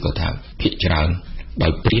1នឹងឬក៏ថាភាគច្រើនដោ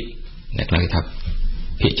យព្រៀបអ្នកខ្លះគេថា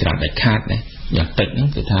ភាគច្រើនដែលខាតណាយ៉ាងតិចហ្នឹង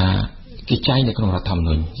គឺថាគេចែងនៅក្នុងរដ្ឋធម្ម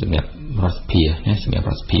នុញ្ញសម្រាប់រដ្ឋសភាណាសម្រាប់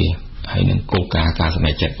រដ្ឋសភាហើយនឹងគោលការណ៍ការសម្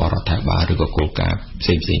រេចចិត្តរបស់រដ្ឋាភិបាលឬក៏គោលការណ៍ផ្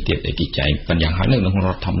សេងៗទៀតដែលគេចែងប៉ុន្តែយ៉ាងហោចនៅក្នុងរ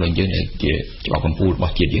ដ្ឋធម្មនុញ្ញយើងជាច្បាប់កម្ពុជារប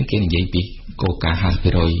ស់ជាតិយើងគេនិយាយពីគោលការណ៍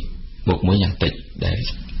 50% បូក1យ៉ាងតិចដែ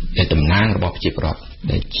លតំណាងរបស់ប្រជាពលរដ្ឋ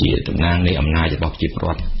ដែលជាតំណាងនៃអំណាចរបស់ប្រជាពលរ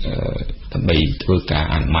ដ្ឋដើម្បីធ្វើការ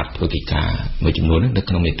អនុម័តធ្វើកិច្ចការមួយចំនួននោះនៅ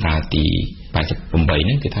ក្នុងមាត្រាទី88ហ្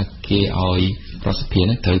នឹងគឺថាគេឲ្យរដ្ឋសភា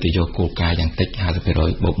នឹងត្រូវទៅយកគោលការណ៍យ៉ាងតិច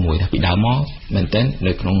 50% បូក1ថាពីដើមមកមែនតើ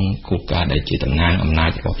នៅក្នុងគោលការណ៍ដែលជាតំណាងអំណាច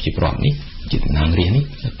របស់ប្រជាពលរដ្ឋនេះជាតំណាងរាស្ត្រនេះ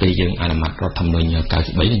ពេលយើងអនុម័តរដ្ឋធម្មនុញ្ញ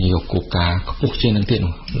93យើងយកគោលការណ៍ខ្ពស់ជាងនឹងទៀត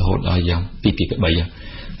រហូតដល់យ៉ាង2ពី3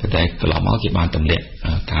តែកន្លងមកគេបានទម្លាក់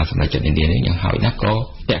ការសម្រេចចិត្តឥណ្ឌានេះយ៉ាងហើយណាស់ក៏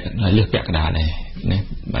ពាក់លើសពាក់កណ្ដាលដែរណា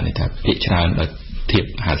បានន័យថាភាគច្រើនដោយធៀប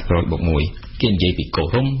 50% បូក1គេនិយាយពីគោ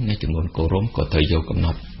រមណាចំនួនគោរមក៏ត្រូវយកកំណ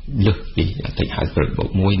ត់លើសពីតិច 50% បូក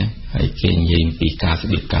1ណាហើយគេនិយាយពីការស្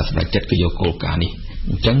បៀបការសម្រេចចិត្តគឺយកគោលការណ៍នេះ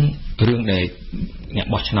អញ្ចឹងរឿងដែលអ្នក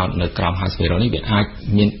បោះឆ្នោតនៅក្រោម 50% នេះវាអាច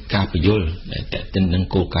មានការពយល់ដែលតេតិននឹង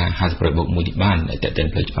គោលការណ៍ 50% បូក1នេះបានដែលតេតិន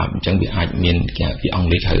ផ្លូវច្បាប់អញ្ចឹងវាអាចមានគេពីអង់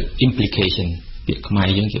គ្លេសហៅ implicationពាក្យខ្មែរ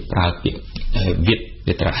យើងគេប្រើពាក្យ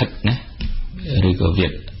វាត្រហិតណាឬក៏វា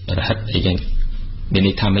រហិតអីចឹងមាន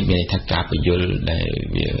ន័យថាមិនមានន័យថាការពយល់ដែល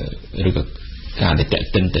វាឬក៏ការដែលតេ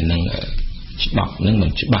តិនទៅនឹងច្បាប់នឹងមិន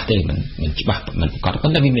ច្បាស់ទេមិនច្បាស់មិនប្រកបប៉ុ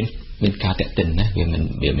ន្តែវាមានការតេតិនណាវា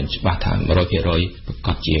មិនច្បាស់ថា 100% ប្រក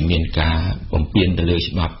បជាមានការបំពានទៅលើ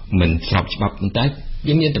ច្បាប់មិនស្របច្បាប់ប៉ុន្តែ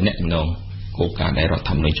វាមានតំណែងតំណងគោលការណ៍ដែលរដ្ឋ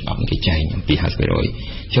ធម្មនុញ្ញច្បាប់គេចែងអំពី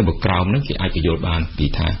 50% ចុះបើក្រោមហ្នឹងគេអាចពយល់បានពី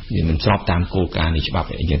ថាវាមិនស្របតាមគោលការណ៍នៃច្បាប់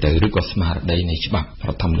អីចឹងទៅឬក៏ស្មារតីនៃច្បាប់រ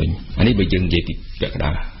ដ្ឋធម្មនុញ្ញអានេះបើយើងនិយាយពីពាក្យកណ្ដា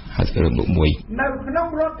ល 50% បូក1នៅក្នុង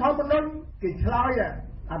រដ្ឋធម្មនុញ្ញគេឆ្លើយ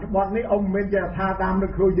អត្ថបទនេះអ៊ំមិនចេះថាតាមនៅ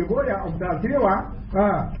គ្រូជាមួយអ៊ំត្រូវជ្រាវ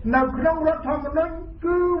នៅក្នុងរដ្ឋធម្មនុញ្ញ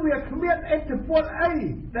គឺវាគ្មានឥទ្ធិពលអី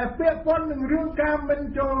ដែលពាក់ព័ន្ធនឹងរឿងការមិន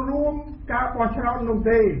ចូលរួមការបោះឆ្នោតនោះ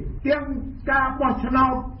ទេទាំងការបោះឆ្នោ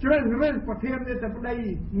តជ្រើសរើសប្រធានាធិបតី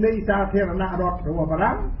នៃសាធារណរដ្ឋរបស់បា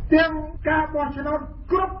រាំងទាំងការបោះឆ្នោត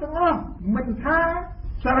គ្រប់ទាំងអស់មិនថា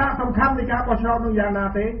សារៈសំខាន់នៃការបោះឆ្នោតនោះយ៉ាងណា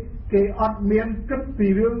ទេគេអត់មានគិតពី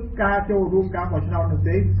រឿងការចូលរួមការបោះឆ្នោតនោះ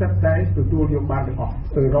ទេសិតតែទទួលយកបានទាំងអស់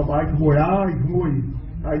រកឲ្យក្មួយ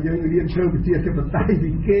ហើយយើងរៀនធ្វើប្រជាធិបតេយ្យពី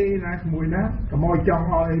គេណាក្មួយណាកុំឲ្យចង់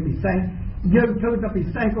ឲ្យពិសេសយើងធ្វើតែពិ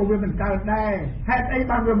សេសក៏វាមិនកើតដែរហេតុអី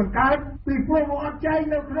បានវាមិនកើតពីព្រោះវាអត់ចែង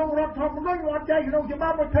នៅក្នុងរដ្ឋធម្មនុញ្ញវាអត់ចែងក្នុងច្បា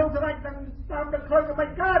ប់មកធ្វើស្រេចតាមដឹកឃើញក៏មិន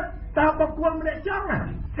កើតតាមបកគលម្នាក់ចង់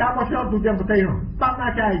ហ ការបោះឆ្នោតទូទាំងប្រទេសនោះបាក់ណា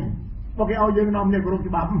ចៃបើគេឲ្យយើងនាំគ្នាគោរព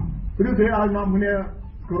ច្បាប់ឬគេឲ្យនាំគ្នា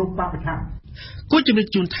គោរពបកប្រឆាំង គូជំរាប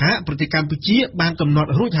ជូនថាប្រទេសកម្ពុជាបានកំណត់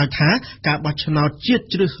រួចហើយថាការបោះឆ្នោតជាតិ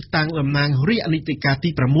ជ្រើសតាំងតំណាងរាស្ត្រអនិច្ចការទី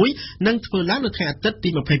 6 នឹងធ្វើឡើងនៅថ្ងៃអាទិត្យទី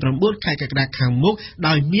 29 ខែកក្កដាខាងមុខ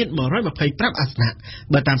ដោយមាន 125 អាសនៈ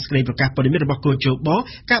បើតាមសេចក្តីប្រកាសព័ត៌មានរបស់គូជប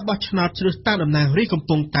ការបោះឆ្នោតជ្រើសតាំងតំណាងរាស្ត្រកំ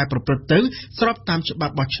ពុងតែប្រព្រឹត្តទៅស្របតាមច្បា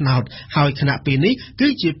ប់បោះឆ្នោតហើយគណៈពេលនេះគឺ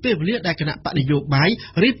ជាពេលវេលាដែលគណៈបកនយោបាយ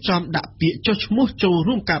រៀបចំដាក់ពាក្យចុះឈ្មោះចូល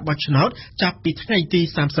រួមការបោះឆ្នោតចាប់ពីថ្ងៃទី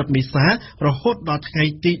 30 មេសារហូតដល់ថ្ងៃ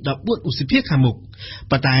ទី 14 ឧសភាខាងមុខ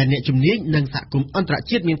ប៉ុន្តែអ្នកជំនាញនិងសហគមន៍អន្តរ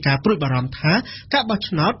ជាតិមានការព្រួយបារម្ភថាការបោះ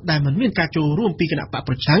ឆ្នោតដែលមិនមានការចូលរួមពីគណៈបក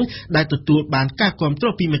ប្រឆាំងដែលទទួលបានការគាំទ្រ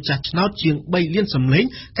ពីម្ចាស់ឆ្នោតជាង 3 លានសម្លេង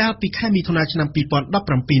កាលពីខែមិថុនាឆ្នាំ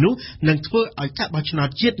 2017 នោះនឹងធ្វើឲ្យការបោះឆ្នោត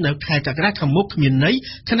ជាតិនៅខែកក្កដាខាងមុខគ្មានន័យ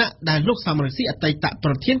ខណៈដែលលោកសំរងស៊ីអតីតប្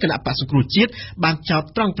រធានគណៈបកសង្គ្រោះជាតិបានចោទ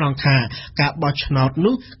ត្រង់ៗថាការបោះឆ្នោត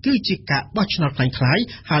នោះគឺជាការបោះឆ្នោតคล้ายៗ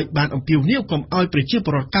ហើយបានអំពាវនាវកុំឲ្យប្រជាព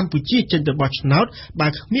លរដ្ឋកម្ពុជាចេញទៅបោះឆ្នោតបើ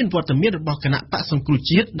គ្មានវត្តមានរបស់គណៈបកសង្គ្រោះ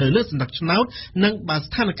ជាតិនៅលើសន្លឹកឆ្នោតនិងបើ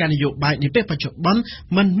ស្ថានភាពនយោបាយនាពេលបច្ចុប្បន្ន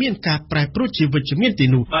មិនមានការប្រែប្រួលជាវិជ្ជមានទេ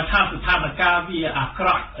នោះបើថាស្ថានភាពវាអាក្រ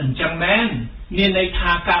ក់អញ្ចឹងមែនមានន័យ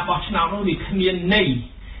ថាការបោះឆ្នោតនោះវាគ្មានន័យ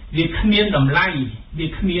វាគ្មានតម្លៃវា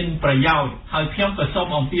គ្មានប្រយោជន៍ហើយខ្ញុំក៏សូម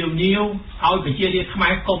អំពាវនាវឲ្យប្រជារាស្ត្រខ្មែ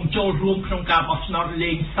រកុំចូលរួមក្នុងការបោះឆ្នោត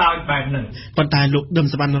លេងសើចបែបហ្នឹងប៉ុន្តែលោកដឹម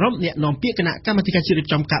សវណ្ណរមអ្នកនាំពាក្យគណៈកម្មាធិការជាតិរៀប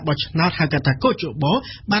ចំការបោះឆ្នោតហៅកាត់ថាកោជប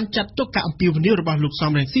បានចាត់ទុកការអំពាវនាវរបស់លោក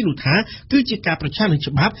សំរងស៊ីនោះថាគឺជាការប្រឆាំងនឹង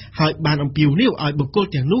ច្បាប់ហើយបានអំពាវនាវឲ្យបុគ្គល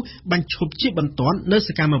ទាំងនោះបញ្ឈប់ជាបន្ទាន់នៅស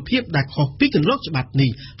កម្មភាពដែលខុសពីគន្លងច្បាប់នេះ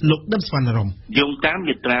លោកដឹមសវណ្ណរមយោងតាម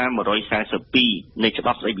មាត្រា 142 នៃច្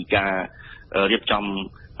បាប់ស្តីពីការរៀបចំ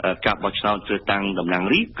ការបោះឆ្នោតជ្រើសតាំងតំណាង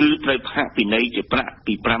រាស្ត្រគឺត្រូវផាកពិន័យជាប្រាក់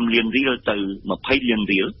ពី 5 លានរៀលទៅ 20 លាន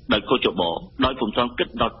រៀលដោយកោជបដោយពុំទាន់គិត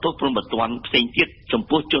ដល់ទោសព្រំប្រទានផ្សេងទៀតចំ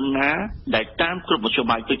ពោះជនណាដែលតាមគ្រប់មធ្យោ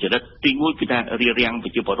បាយទុច្ចរិតទី1គឺថារារាំងប្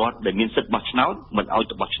រជាពលរដ្ឋដែលមានសិទ្ធិបោះឆ្នោតមិនឲ្យ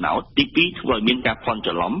ទៅបោះឆ្នោតទី2ធ្វើឲ្យមានការភ័ន្ត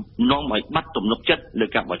ច្រឡំនាំឲ្យបាត់ទំនុកចិត្តលើ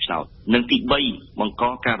ការបោះឆ្នោតនិងទី3បង្ក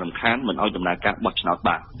ការរំខានមិនឲ្យដំណើរការបោះឆ្នោត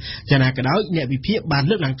បានយ៉ាងណាក៏ដោយអ្នកវិភាគបាន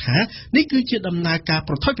លើកឡើងថានេះគឺជាដំណើរការ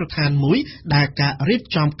ប្រថុយប្រថានមួយដែលការរៀប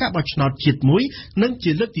ចំការបោះឆ្នោតជាតិមួយនិង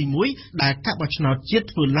ជាលើកទី1ដែលការបោះឆ្នោតជាតិ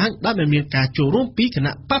ធ្វើឡើងដោយមិនមានការចូលរួមពីគ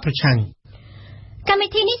ណៈបកប្រឆាំងកម្មវិ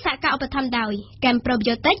ធីនេះសហការឧបត្ថម្ភដោយកាំប្រូប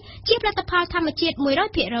យ៉ូទិកជាផលិតផលធម្មជាតិ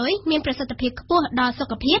 100% មានប្រសិទ្ធភាពខ្ពស់ដល់សុ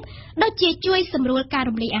ខភាពដូចជាជួយសម្រួលការ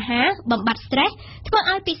រំលាយអាហារបំបត្តិ stress ធ្វើ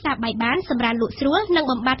ឲ្យពិសាបាយបានសម្រានលក់ស្រួលនិង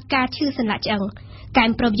បំបត្តិការឈឺសន្លាក់ឆ្អឹងកាំ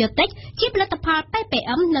ប្រូបយ៉ូទិកជាផលិតផល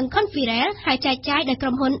PPM និង Conferel ហើយចែកចាយដោយក្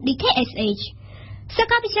រុមហ៊ុន DKSHសា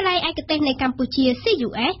កលវិទ្យាល័យឯកទេសនៅកម្ពុជា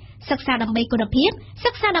CUS សិក្សាដើម្បីគុណភាព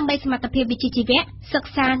សិក្សាដើម្បីសមត្ថភាពវិជ្ជាជីវៈសិ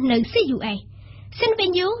ក្សានៅ CUS សិនវិញ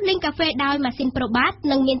យូលេងកាហ្វេដោយម៉ាស៊ីនប្រូបាត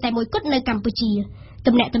នឹងមានតែមួយគត់នៅកម្ពុជា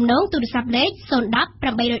ទំនាក់ទំនងទូរស័ព្ទលេខ010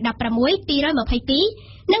 816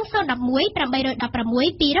 222និង011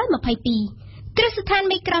 816 222គ្រឹះស្ថាន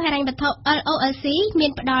មីក្រូហិរញ្ញវត្ថុ LOLC មា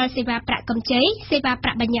នផ្ដល់សេវាប្រាក់កម្ចីសេវាប្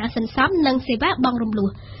រាក់បញ្ញើសន្សំនិងសេវាបង់រំលោះ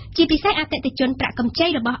ជាពិសេសអតិថិជនប្រាក់កម្ចី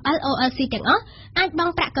របស់ LOLC ទាំងអស់អាចប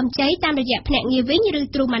ង់ប្រាក់កម្ចីតាមរយៈភ្នាក់ងារវិញឬ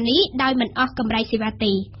True Money ដោយមិនអស់កម្រៃសេវា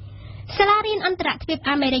ទេសាលារៀនអន្តរជាតិ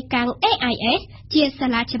អាមេរិកកាំង AIS ជាសា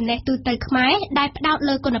លាចំណេះទូទៅខ្មែរដែលផ្ដោត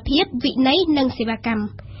លើគុណភាពវិន័យនិងសេវាកម្ម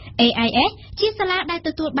AIS ជាសាលាដែលទ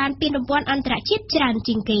ទួលបានពានរង្វាន់អន្តរជាតិច្រើន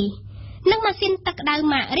ជាងគេនិងម៉ាស៊ីនទឹកក្តៅ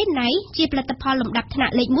ម៉ាករីណៃជាផលិតផលលំដាប់ថ្នា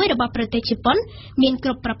ក់លេខ1របស់ប្រទេសជប៉ុនមានគ្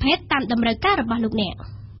រប់ប្រភេទតាមតម្រូវការរបស់លោកអ្នក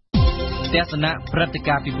ទស្សនៈព្រឹត្តិ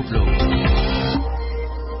ការណ៍ពិភពលោក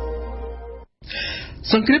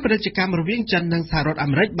សង្គ្រាមពាណិជ្ជកម្មរវាងចិននិងសហរដ្ឋអា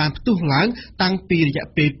មេរិកបានផ្ទុះឡើងតាំងពីរយៈ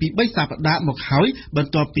ពេលពី3សប្តាហ៍មកហើយបន្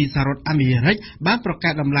ទាប់ពីសហរដ្ឋអាមេរិកបានប្រកា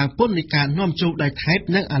សដំឡើងពន្ធនៃការនាំចូលដីថែប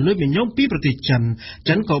និងអាលុយមីញ៉ុមពីប្រទេស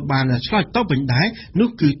ចិនក៏បានឆ្លើយតបវិញដែរនោះ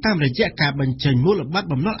គឺតាមរយៈការបញ្ចេញមូលបត្រ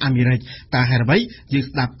បំណុលអាមេរិកតើហេតុអ្វីយើង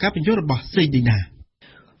ស្ដាប់ការបញ្យល់របស់សេឌីណា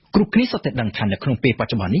គ្រប់គ្នាសុទ្ធតែដឹងថានៅក្នុងពេលប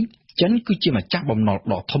ច្ចុប្បន្ននេះចិនគឺជាម្ចាស់បំណុល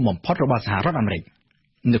ដ៏ធំបំផុតរបស់សហរដ្ឋអាមេរិក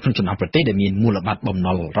នៅក្នុងចំណោមប្រទេសដែលមានមូលបត្របំ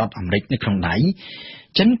ណុលរដ្ឋអាមេរិកនៅក្នុងដៃ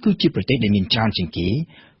ចិនគឺជាប្រទេសដែលមានច្រើនជាងគេ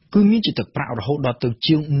គឺមានជាទឹកប្រាក់រហូតដល់ទៅ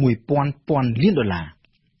ជាង 1000 លានដុល្លារ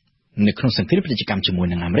នៅក្នុងសង្គ្រាមពាណិជ្ជកម្មជាមួយ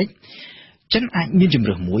នឹងអាមេរិកចិនអាចមានជំ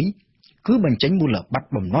រើសមួយគឺបញ្ចេញមូលបត្រ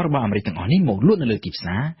បំណុលរបស់អាមេរិកទាំងអស់នេះមកលក់នៅលើទីផ្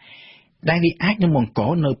សារដែលវាអាចនឹងបង្ក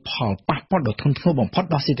នៅផលប៉ះពាល់ដ៏ធ្ងន់ធ្ងរបំផុត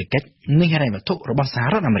ដល់សេដ្ឋកិច្ចនិងហិរញ្ញវត្ថុរបស់សហ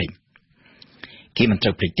រដ្ឋអាមេរិកគេមិនត្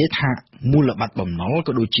រូវភ្លេចទេថាមូលបត្របំណុល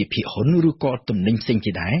ក៏ដូចជាភាគហ៊ុនឬក៏ទំនិញផ្សេង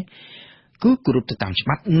ទៀតដែរគឺគោរពទៅតាមច្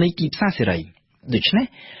បាប់នៃទីផ្សារសេរីដូច្នេះ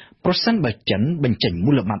ប្រសិនបើចិនបញ្ចេញ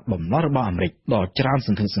មូលបត្របំណុលរបស់អាមេរិកដ៏ច្រើនស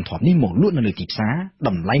ន្ធឹកសន្ធាប់នេះមកលក់នៅលើទីផ្សារត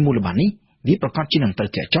ម្លៃមូលបត្រនេះវាប្រកាសជានឹងត្រូវ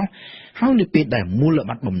ធ្លាក់ចុះហើយនៅពេលដែលមូល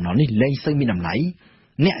បត្របំណុលនេះលែងសូវមានតម្លៃ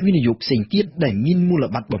អ្នកវិនិយោគផ្សេងទៀតដែលមានមូល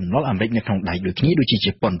បត្របំណុលអាមេរិកនៅក្នុងដៃដូចគ្នាដូចជាជ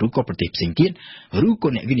ប៉ុនឬក៏ប្រទេសផ្សេងទៀតឬក៏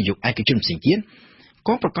អ្នកវិនិយោគឯកជនផ្សេងទៀត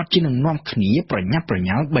ក៏ប្រកាសជានឹងនាំគ្នាប្រញាប់ប្រ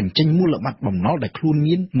ញាល់បញ្ចេញមូលបត្របំណុលដែលខ្លួន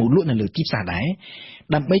មានមកលក់នៅលើទីផ្សារដែរ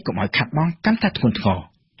ដើម្បីកុំឲ្យខាត់បងកាន់តែធ្ងន់ធ្ងរ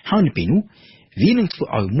ហើយនៅពេលនោះវានឹងធ្វើ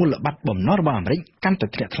ឲ្យមូលបត្របំណុលរបស់អាមេរិកកាន់តែ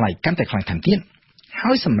ធ្លាក់ថ្លៃកាន់តែខ្លាំងថែមទៀត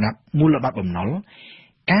ហើយសម្រាប់មូលបត្របំណុល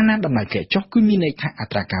កាលណាតម្លៃធ្លាក់ចុះគឺមានន័យថាអ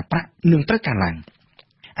ត្រាការប្រាក់នឹងត្រូវកើនឡើង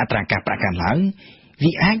អត្រាការប្រាក់កើនឡើង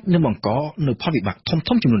វាអាចនឹងបង្កនូវផលវិបាកធំៗ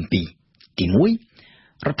ចំនួន2ទី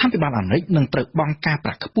1រដ្ឋាភិបាលអាមេរិកនឹងត្រូវបង់ការប្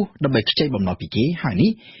រាក់ខ្ពស់ដើម្បីខ្ចីបំណុលពីគេហើយ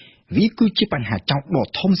នេះវាគឺជាបញ្ហាចោទដ៏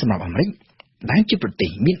ធំសម្រាប់អាមេរិកដែលជាប្រទេស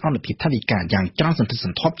មានអនុភាពថវិកាយ៉ាងច្រើនសន្ធឹកស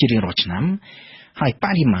ន្ធាប់ជារៀងរាល់ឆ្នាំហើយប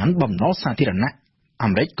រិមាណបំណុលសាធារណៈអា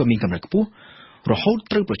មេរិកក៏មានកម្រិតខ្ពស់រហូត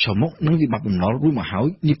ត្រូវប្រឈមមុខនឹងវិបត្តិបំណុលរួមមកហើយ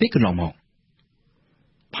នាពេលកន្លងមក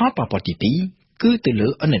ផលប៉ះពាល់ទី2គឺទៅលើ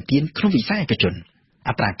ឥណទានក្នុងវិស័យឯកជនអ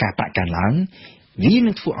ត្រាការប្រាក់កើនឡើងវា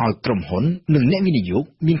នឹងធ្វើឲ្យក្រុមហ៊ុននិងអ្នកវិនិយោគ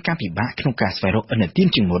មានការពិបាកក្នុងការស្វែងរកឥណទាន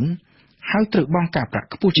ជាងមុនហើយត្រូវបង់ការប្រាក់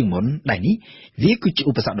ខ្ពស់ជាងមុនដែលនេះវាគឺជា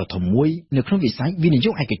ឧបសគ្គដ៏ធំមួយនៅក្នុងវិស័យវិនិយោ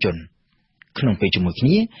គឯកជនក្នុងពេលជាមួយគ្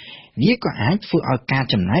នាវាក៏អាចធ្វើឲ្យការ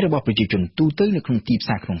ចំណាយរបស់ប្រជាជនទូទៅនៅក្នុងទីផ្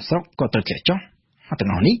សារក្នុងស្រុកក៏ត្រូវធ្លាក់ចុះហើយទាំ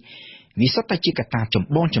ងអស់នេះវាសុទ្ធតែជាកត្តាចម្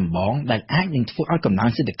បងដែលអាចនឹងធ្វើឲ្យកំណើន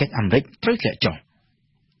សេដ្ឋកិច្ចអាមេរិកត្រូវធ្លាក់ចុះ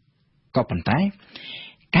ក៏ប៉ុន្តែ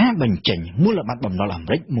ការបញ្ចេញមូលបត្របំណុលអាមេ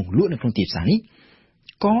រិកមកលក់នៅក្នុងទីផ្សារនេះ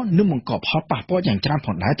ក៏នឹងបង្កផលប៉ះពាល់យ៉ាងច្រើនផ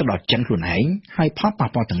ងដែរទៅដល់ចិនខ្លួនឯងហើយផលប៉ះ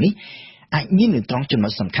ពាល់ទាំងនេះអាចមាននៅត្រង់ចំណុ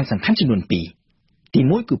ចសំខាន់ចំនួន2ទី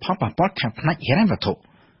1គឺផលប៉ះពាល់ខាងផ្នែកហិរញ្ញវត្ថុ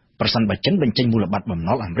ប្រសិនបើចិនបញ្ចេញមូលបត្របំ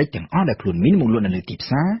ណុលអាមេរិកទាំងអស់ដែលខ្លួនមានមកលក់នៅលើទីផ្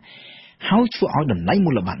សារហើយធ្វើឲ្យតម្លៃ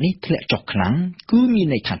មូលបត្រនេះធ្លាក់ចុះខ្លាំងគឺមាន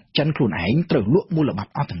ន័យថាចិនខ្លួនឯងត្រូវលក់មូលបត្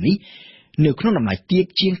រអស់ទាំងនេះនៅក្នុងតម្លៃទាប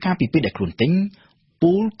ជាងការពីពេលដែលខ្លួនទិញ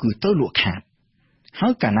ពូលគឺត្រូវលក់ខាតហើ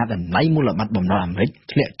យកាលណាតម្លៃមូលបត្របំណុលអាមេរិក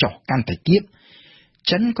ធ្លាក់ចុះកាន់តែទាប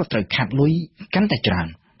ចិនក៏ត្រូវខាត់លុយកាន់តែច្រើន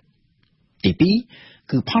ទី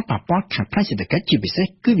2គឺផលប៉ះពាល់ខាងផ្នែកសេដ្ឋកិច្ចជាពិសេស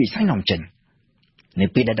គឺវិស័យនាំចេញនៅ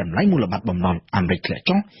ពេលដែលតម្លៃមូលបត្របំណុលអាមេរិកធ្លាក់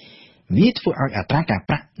ចុះវាធ្វើឲ្យអត្រាការ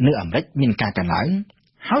ប្រាក់នៅអាមេរិកមានការកើនឡើង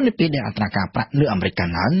ហើយនៅពេលដែលអត្រាការប្រាក់នៅអាមេរិកកើ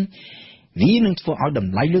នឡើងវានឹងធ្វើឲ្យត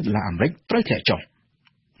ម្លៃលុយដុល្លារអាមេរិកត្រូវធ្លាក់ចុះ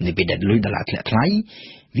នៅពេលដែលលុយដុល្លារធ្លាក់ថ្លៃ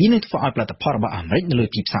វានឹងធ្វើឲ្យផលិតផលរបស់អាមេរិកនៅលើ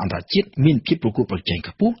ទីផ្សារអន្តរជាតិមានភាពប្រកួតប្រជែង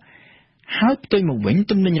ខ្ពស់ហើយផ្ទុយមកវិញ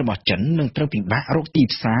ទំនិញរបស់ចិននឹងត្រូវពិបាករកទី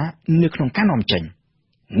ផ្សារនៅក្នុងការនាំចេញ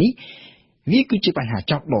នេះវាគឺជាបញ្ហា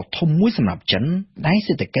ចោទដ៏ធំមួយសម្រាប់ចិនដែល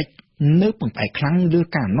សេដ្ឋកិច្ចនៅពឹងផ្អែកខ្លាំងលើ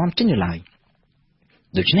ការនាំចេញនៅឡើយ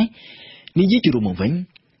ដូច្នេះនិយាយជារួមមកវិញ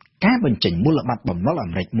ការបញ្ចេញមូលបត្របំណុលអា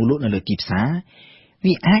មេរិកមកលក់នៅលើទីផ្សារ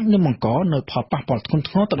វាអាចនឹងបង្កនៅផលប៉ះពាល់ធ្ងន់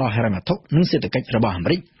ធ្ងរទៅដល់ហិរញ្ញវត្ថុនិងសេដ្ឋកិច្ចរបស់អាមេ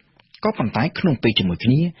រិកក៏ប៉ុន្តែក្នុងពេលជាមួយគ្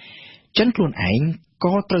នាចិនខ្លួនឯង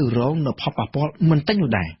ក៏ត្រូវរងនៅផលប៉ះពាល់មិនតិចនោះ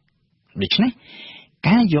ដែរដូច្នេះ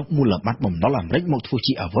ការយកមូលបត្របំណុលអាមេរិកមកធ្វើ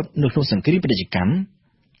ជាអាវុធនៅក្នុងសង្គ្រាមពាណិជ្ជកម្ម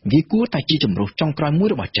វាគួរតែជាជំរុះចុងក្រោយមួយ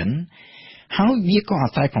របស់ចិនហើយវាក៏អា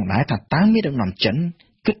ស្រ័យផងដែរថាតើមេដឹកនាំចិន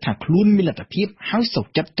គិតថាខ្លួនមានលទ្ធភាពហើយសុខ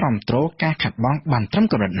ចិត្តទ្រាំទ្រការខាត់បងបានត្រឹម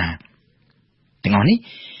កម្រិតណាទាំងអស់នេះ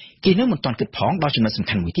គេនៅមិនទាន់គិតផងដល់ចំណុចសំ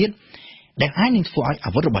ខាន់មួយទៀតដែលអាចនឹងធ្វើឲ្យអា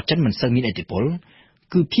វុធរបស់ចិនមិនសូវមានឥទ្ធិពល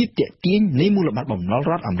គឺភាពទាក់ទាញនៃមូលបត្របំណុល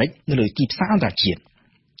រដ្ឋអាមេរិកនៅលើទីផ្សារអន្តរជាតិ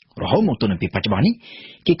រហូតមកទល់នឹងពេលបច្ចុប្បន្ននេះ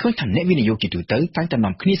គេឃើញថាអ្នកវិនិយោគជាទូទៅតែងតែ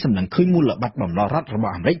នាំគ្នាសម្លឹងឃើញមូលបត្របំណុលរដ្ឋរប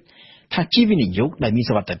ស់អាមេរិកថាជាវិនិយោគដែលមាន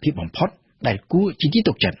សុវត្ថិភាពបំផុតដែលគួរជាទី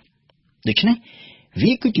ទុកចិត្តដូច្នេះ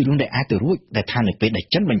វាគឺជារឿងដែលអាចទៅរួចដែលថានៅពេលដែល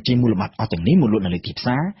ចិនបញ្ចេញមូលបត្រអស់ទាំងនេះមកលក់នៅលើទីផ្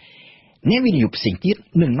សារអ្នកវិនិយោគផ្សេងទៀត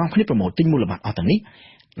នឹងនាំគ្នាប្រមូលទិញមូលបត្រអស់ទាំងនេះ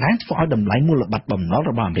ដែលធ្វើឲ្យតម្លៃមូលបត្របំណុល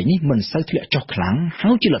របស់អាមេរិកនេះមិនសូវធ្លាក់ចុះខ្លាំង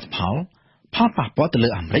ហើយជាលទ្ធផលប៉ះពាល់ទៅលើ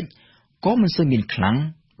អាមេរិកក៏មិនសូវមានខ្លាំង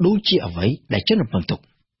ដូចជាអ្វីដែលចិនរំពឹងទុក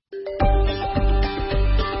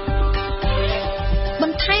ប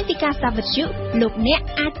ន្ថែមពីការស្ដាប់វិទ្យុលោកអ្នក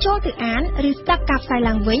អាចចូលទៅអានឬស្ដាប់ការផ្សាយ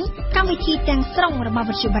ឡើងវិញកម្មវិធីទាំងស្រុងរបស់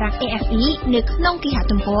វិទ្យុបារាំង RFI នៅក្នុងគេហ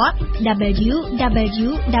ទំព័រ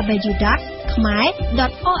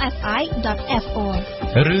www.khmer.orfi.fr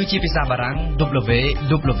ឬជាភាសាបារាំង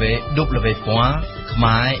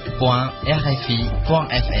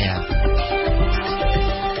www.khmer.rfi.fr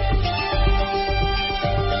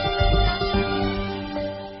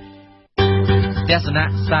ទស្សនៈ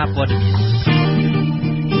សារព័ត៌មា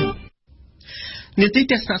ននាទី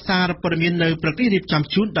ទស្សនៈសារព័ត៌មាននៅប្រទេសរៀបចំ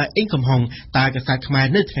ជូនដោយអេងកំហុងតើកាសែតខ្មែរ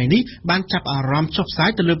នៅថ្ងៃនេះបានចាប់អារម្មណ៍ចុះផ្សាយ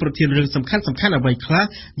ទៅលើប្រធានរឿងសំខាន់ៗអ្វីខ្លះ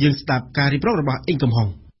យើងស្ដាប់ការរៀបរាប់របស់អេងកំហុង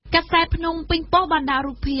កាសែតភ្នំពេញប៉ុស្តិ៍បានដាក់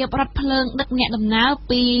រូបភាពរថភ្លើងដឹកអ្នកដំណើរ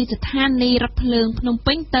ពីស្ថានីយ៍រថភ្លើងភ្នំ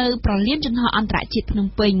ពេញទៅប្រលានយន្តហោះអន្តរជាតិភ្នំ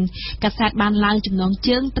ពេញកាសែតបានឡើងចំណង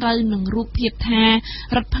ជើងត្រូវនឹងរូបភាពថា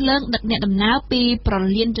រថភ្លើងដឹកអ្នកដំណើរពីប្រ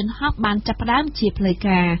លានយន្តហោះបានចាប់ផ្ដើមជាផ្លូវ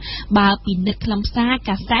ការបើពិនិត្យខ្លឹមសារ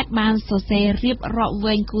កាសែតបានសរសេររៀបរាប់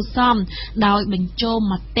វែងគូសមដោយបញ្ចូល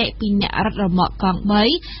មតិពីអ្នករត់រមាក់កង់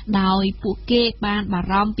3ដោយពួកគេបានបា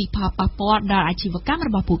រម្ភពីផលប៉ះពាល់ដល់អាជីវកម្មរ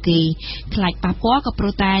បស់ពួកគេខ្លាចប៉ះពាល់ក៏ព្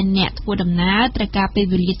រោះតែអ្នកធ្វើដំណើរត្រូវការពេល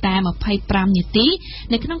វេលាតែ25នាទី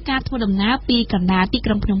នៅក្នុងការធ្វើដំណើរពីកណ្ដាលទីក្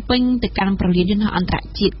រុងភ្នំពេញទៅកាន់ប្រលានយន្តហោះអន្តរ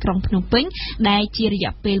ជាតិក្រុងភ្នំពេញដែលជារ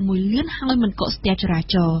យៈពេល1លឿនហើយមិនកកស្ទះចរា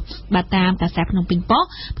ចរណ៍បាទតាមកាសែតភ្នំពេញប៉ុស្តិ៍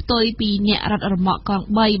ផ្ទុយពីអ្នករត់រមាក់កង់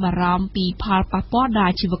3បារម្ភពីផលប៉ះពាល់ដល់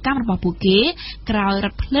អាជីវកម្មរបស់ពួកគេក្រោយរ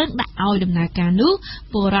ថភ្លើងដាក់ឲ្យដំណើរការនោះ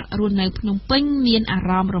ពលរដ្ឋរស់នៅភ្នំពេញមានអា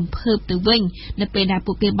រម្មណ៍រំភើបទៅវិញនៅពេលដែល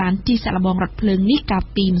ពួកគេបានជិះសាកល្បងរថភ្លើងនេះកាល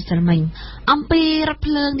ពីម្សិលមិញអំពីរថ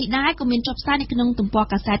ភ្លើងនេះដែរក៏មានចុះផ្សាយនៅក្នុងទំព័រ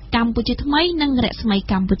កាសែតកម្ពុជាថ្មីនិងរស្មី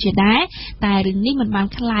កម្ពុជាដែរតែរឿងនេះមិនបាន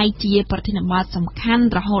ក្លាយជាប្រធានបទសំខាន់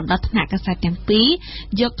រហូតដល់ថ្នាក់កាសែតទាំងពីរ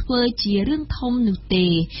យកធ្វើជារឿងធំនោះទេ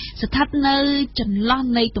ស្ថិតនៅចន្លោះ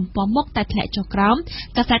នៃទំព័រមុខតែធ្លាក់ចុះក្រោម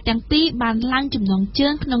កាសែតទាំងពីរបានឡើងចំណងជើ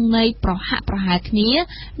ងក្នុងន័យប្រហាក់ប្រហែលគ្នា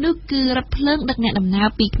នោះគឺរថភ្លើងដឹកអ្នកដំណើរ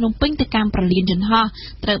ពីភ្នំពេញទៅកាន់ប្រលានយន្តហោះ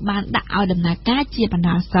ត្រូវបានដាក់ឲ្យដំណើរការជាបណ្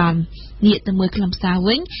ដោះអាសន្នងាកទៅមើលខ្លឹមសារ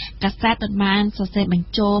វិញកាសែតបានសរសេរបញ្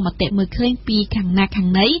ចូលមតិមើលឃើញពីខាងណាខាង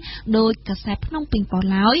ណីដោយកាសែតភ្នំពេញប៉ុស្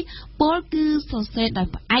តិ៍ឡើយពលគឺសរសេរដោយ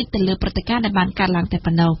ផ្អែកទៅលើព្រឹត្តិការណ៍ដែលបានកើតឡើងតែ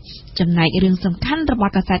ប៉ុណ្ណោះចំណែករឿងសំខាន់រប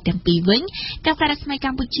ស់កាសែតទាំងពីរវិញកាសែតរស្មីក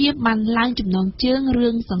ម្ពុជាបានឡើងចំណងជើងរឿ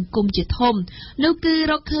ងសង្គមជាធំនោះគឺ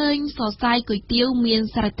រកឃើញសរសៃគុយទាវមាន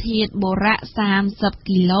សារធាតុបូរ៉ា30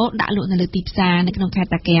គីឡូដាក់លក់នៅលើទីផ្សារនៅក្នុងខេត្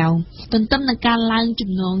តតាកែវទន្ទឹមនឹងការឡើង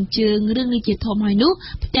ចំណងជើងរឿងនេះជាធំហើយនោះ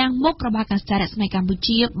ផ្ទាំងមុខរបស់កាសែតរស្មីកម្ពុ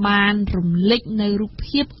ជាបានរំលេចនៅរូប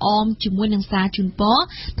ភាពអមជាមួយនឹងសារជូនពរ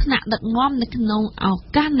ថ្នាក់ដឹកនាំនៅក្នុងឱ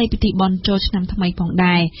កាសនៃពិធីបុណ្យចូលឆ្នាំថ្មីផង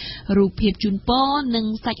ដែររូបភាពជូនពរនិង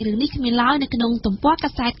សាច់រឿងនេះគ្មានឡើយនៅក្នុងទំព័រកា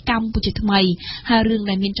សែតកម្ពុជាថ្មីហើយរឿង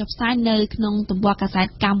ដែលមានចុះផ្សាយនៅក្នុងទំព័រកាសែត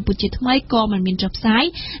កម្ពុជាថ្មីក៏មិនមានចុះផ្សាយ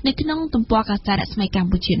នៅក្នុងទំព័រកាសែតរស្មីក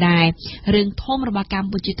ម្ពុជាដែររឿងធំរបស់កម្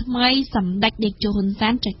ពុជាថ្មីសម្ដេចតេជោហ៊ុនសែ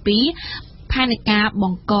នចុច2ផែនការប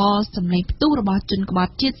ង្កសម្លេងផ្ទុះរបស់ជនក្ប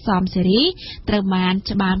ត់ជាតិសំសេរីត្រូវបាន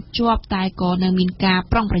ច្បាមជាប់តែក៏នៅមានការ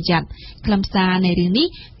ប្រុងប្រយ័ត្នខ្លឹមសារនៃរឿងនេះ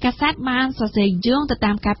កាសែតបានសរសេរយោងទៅ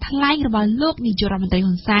តាមការថ្លែងរបស់លោកនាយករដ្ឋមន្ត្រី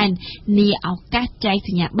ហ៊ុនសែននាឱកាសចែកស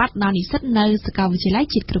ញ្ញាបត្រដល់និស្សិតនៅសាកលវិទ្យាល័យ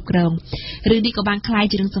ជាតិគ្រប់គ្រងរឿងនេះក៏បានក្លាយ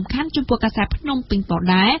ជារឿងសំខាន់ចំពោះកាសែតភ្នំពេញប៉ុស្តិ៍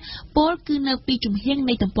ដែរពលគឺនៅពីជំហៀង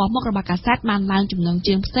នៃទំព័រមុខរបស់កាសែតបានឡើងចំណង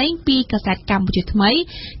ជើងផ្សេងពីកាសែតកម្ពុជាថ្មី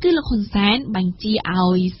គឺលោកហ៊ុនសែនបញ្ជា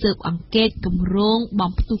ឲ្យស៊ើបអង្កេតគម្រោង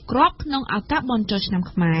បំផ្ទុះគ្រាប់ក្នុងឱកាសបុណ្យចូលឆ្នាំ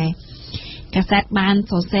ខ្មែរកាសែតបាន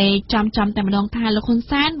សរសេរចំតែម្ដងថាលោកហ៊ុន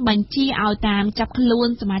សែនបញ្ជាឲ្យតាមចាប់ខ្លួន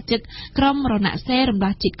សមាជិកក្រុមរណសេរីរំ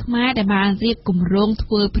ដោះជាតិខ្មែរដែលបានរៀបគម្រោងធ្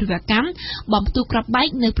វើប្រតិកម្មបំផ្ទុះគ្រាប់បែក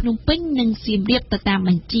នៅភ្នំពេញនិងសៀមរាបទៅតាមប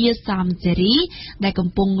ញ្ជាសំសេរីដែលកំ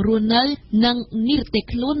ពុងរស់នៅនិងនិរទេស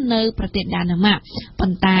ខ្លួននៅប្រទេសដាណឺម៉ាកប៉ុ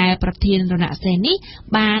ន្តែប្រធានរណសេរីនេះ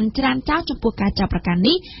បានច្រានចោលចំពោះការចាប់ប្រកាន់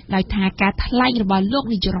នេះដោយថាការថ្លែងរបស់លោក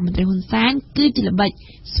នាយករដ្ឋមន្ត្រីហ៊ុនសែនគឺជាល្បិច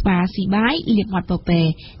ស្វាស៊ីបាយលៀបមាត់ពពែ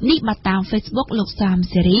នេះបាត់តាម Facebook លោកសំ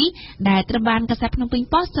សេរីដែលត្រូវបានកាសែតភ្នំពេញ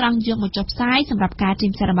ប៉ុស្តិ៍ស្រង់យកមកចុះផ្សាយសម្រាប់ការចេញ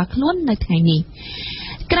ផ្សាយរបស់ខ្លួននៅថ្ងៃនេះ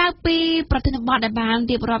ក្រៅពីប្រធានបទដែលបាន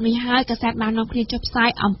រៀបរាប់នេះហើយកាសែតបាននាំគ្នាចុះផ្សាយ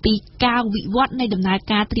អំពីការវិវត្តនៃដំណើរ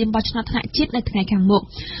ការត្រៀមបោះឆ្នោតថ្នាក់ជាតិនៅថ្ងៃខាងមុខ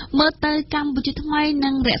មើលទៅកម្ពុជាថ្មីនិ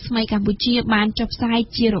ងរស្មីកម្ពុជាបានចុះផ្សាយ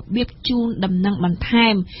ជារបៀបជូនដំណឹងបន្ថែ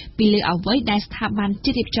មពីលើអ្វីដែលស្ថាប័ន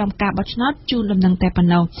ជាតិរៀបចំការបោះឆ្នោតជូនដំណឹងតែប៉ុ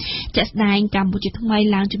ណ្ណោះជាក់ស្ដែងកម្ពុជាថ្មី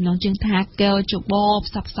ឡើងចំណងជើងថាកែវជប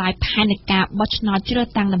ផ្សព្វផ្សាយផែនការបោះឆ្នោតជ្រើស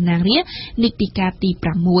តាំងតំណាងរាស្ត្រនីតិកាលទី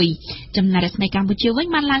6ចំណែករស្មីកម្ពុជាវិញ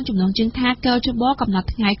បានឡើងចំណងជើងថាកែវជបកំណត់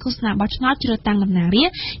ថ្ងៃឃោសនាបោះឆ្នោតជ្រើសតាំងតំណាងរាស្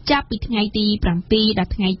ត្រចាប់ពីថ្ងៃទី7ដ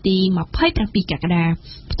ល់ថ្ងៃទី27កក្កដា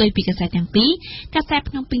ផ្ទុយពីកាសែតទាំងពីរកាសែត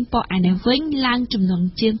ភ្នំពេញប៉ុស្តិ៍ឯនេះវិញឡើងចំណង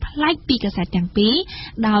ជើងប្លែកពីកាសែតទាំងពីរ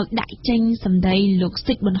ដោយដាក់ចេញសម្ដីលោក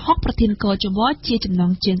សិចប៊ុនហុកប្រធានកជបជាចំណ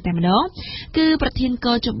ងជើងតែម្ដងគឺប្រធានក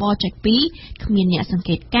ជបចុច2គ្មានអ្នកសង្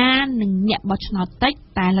កេតការណ៍និងអ្នកបោះឆ្នោតតិច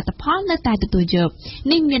តែលទ្ធផលនៅតែទទួលយក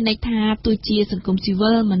នេះមានន័យថាទោះជាសង្គមស៊ី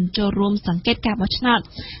វិលមិនចូលរួមសង្កេតការបោះឆ្នោត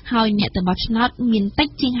ហើយអ្នកទៅបោះឆ្នោតមានតិច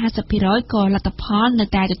ជាង 50% ក៏លទ្ធផលនៅ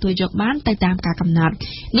តែទទួលយកបានទៅតាមការកំណត់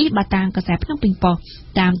នេះបើតាមកសែភ្នំពេញប៉ុស្តិ៍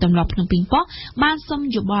តាមទម្លាប់ភ្នំពេញប៉ុស្តិ៍បានសុំ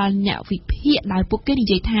យោបល់អ្នកវិភាគដោយពួកគេនិ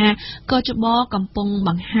យាយថាកជបកំពុងប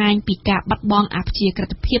ង្ហាញពីការបាត់បង់អព្យាក្រឹ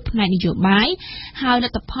តភាពផ្នែកនយោបាយហើយល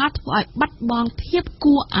ទ្ធផលធ្វើឲ្យបាត់បង់ភាព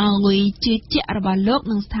គួរឲ្យជឿជាក់របស់លោក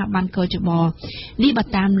និងស្ថាប័នកជបនេះបើ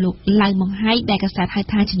តាមលោកឡៅម៉ុងហៃដែលកសែតហៅ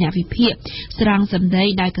ថាជាអ្នកវិភាគស្រង់សម្ដី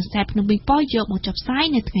ដោយកសែតភ្នំពេញប៉ុស្តិ៍យកមកចុះផ្សាយ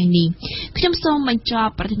នៅថ្ងៃនេះខ្ញុំសូមបញ្ច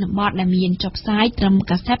ប់ប្រធានបទដែលមានចុះផ្សាយត្រឹម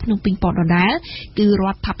កសែតភ្នំពេញប៉ុស្តិ៍ដដែលគឺរ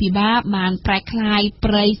ដ្ឋាភិបាលបានប្រែក្លាយ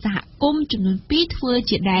ព្រៃសហគមន៍ចំនួន2ធ្វើ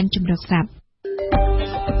ជាដែនជម្រកសត្វ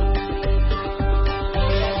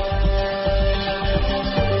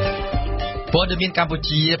ព័ត៌មានកម្ពុ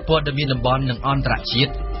ជាព័ត៌មានតំបន់និងអន្តរជា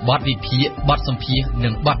តិបទវិភាគបទសម្ភាសន៍និ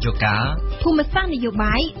ងបទយោការភូមិសាស្ត្រនយោ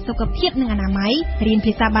បាយសុខភាពនិងអនាម័យរៀន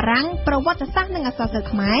ភាសាបារាំងប្រវត្តិសាស្ត្រនិងអក្សរសិល្ប៍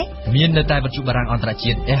ខ្មែរមាននៅតែវិទ្យុបារាំងអន្តរ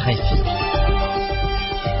ជាតិ RFI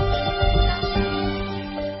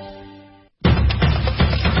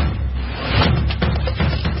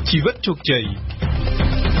ជីវិតជោគជ័យ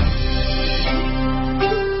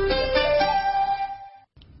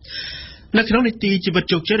នៅក្នុងនីតិជីវិត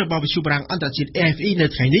ជោគជ័យរបស់វិទ្យុបារាំងអន្តរជាតិ RFI នៅ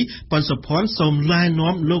ថ្ងៃនេះប៉ុនសុភ័ណ្ឌសូមណែ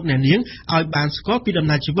នាំលោកអ្នកនាងឲ្យបានស្គាល់ពីដំ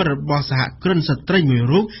ណើរជីវិតរបស់សហគ្រិនស្ត្រីមួយ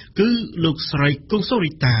រូបគឺលោកស្រីគង់សូ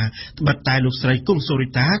រីតាត្បិតតែលោកស្រីគង់សូរី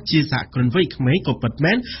តាជាសហគ្រិនវ័យក្មេងក៏ពិត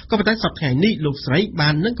មែនក៏ប៉ុន្តែសប្តាហ៍នេះលោកស្រីបា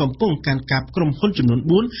ននឹងកំពុងកាន់កាប់ក្រុមហ៊ុនចំនួន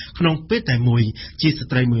4ក្នុងពេលតែមួយជាស្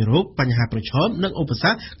ត្រីមួយរូបបញ្ហាប្រឈមនិងឧបស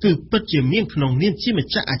គ្គគឺពិតជាមានក្នុងនាមជាម្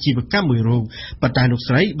ចាស់អាជីវកម្មមួយរូបប៉ុន្តែលោក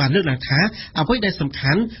ស្រីបានលើកឡើងថាអ្វីដែលសំ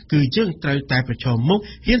ខាន់គឺយើងត្រូវតែប្រឈមមុខ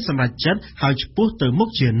ហ៊ានសម្រេចចិត្តហើយឆ្ពោះទៅមុខ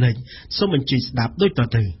ជានិច្ចសូមបញ្ជូនស្ដាប់ដូចត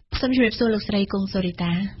ទៅសូមជម្រាបសួរលោកស្រីគង់សូរី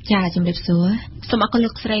តាចាជម្រាបសួរសូមអរគុណលោ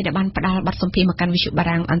កស្រីដែលបានផ្ដល់បទសម្ភាសន៍មកកាន់វិទ្យុបា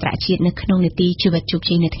រាំងអន្តរជាតិនៅក្នុងនីតិជីវិតជោគ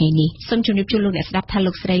ជ័យនៅថ្ងៃនេះសូមជម្រាបជូនលោកអ្នកស្ដាប់ថា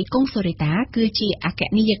លោកស្រីគង់សូរីតាគឺជាអគ្គ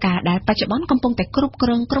នាយិកាដែលបច្ចុប្បន្នកំពុងតែគ្រប់គ្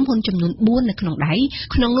រងក្រុមហ៊ុនចំនួន4នៅក្នុងដៃ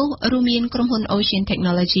ក្នុងនោះរួមមានក្រុមហ៊ុន Ocean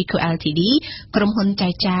Technology Co Ltd ក្រុមហ៊ុនចែ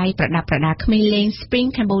កចាយប្រដាប់ប្រដាក្មេងលេង Spring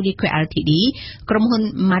Cambodia Co Ltd ក្រុមហ៊ុន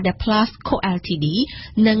Mother Plus Co Ltd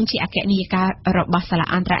និងជាអគ្គនាយិការបស់សាលា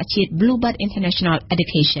អន្តរជាតិ Bluebird International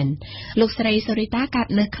Education លោកស្រីសូរីតាកើត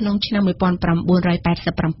នៅក្នុងឆ្នាំ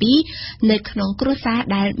1987នៅក្នុងគ្រួសារ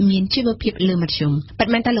ដែលមានជីវភាពលើមធ្យមពិត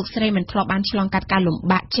មែនតែលោកស្រីមិនធ្លាប់បានឆ្លងកាត់ការលំ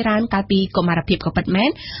បាកច្រើនកាលពីកុមារភាពក៏ពិតមែន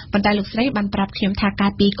ប៉ុន្តែលោកស្រីបានប្រាប់ខ្ញុំថាកា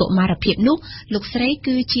លពីកុមារភាពនោះលោកស្រី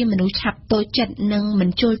គឺជាមនុស្សឆាប់តូចចិត្តនិងមិន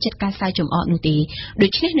ចូលចិត្តការសើចចំអកនោះទេដូ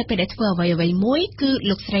ច្នេះនៅពេលដែលធ្វើអ្វីមួយគឺ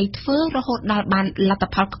លោកស្រីធ្វើរហូតដល់បានលទ្ធ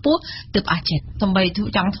ផលខ្ពស់ទើបអស់ចិត្តសំបី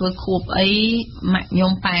ចង់ធ្វើខួបអីម៉ាក់ខ្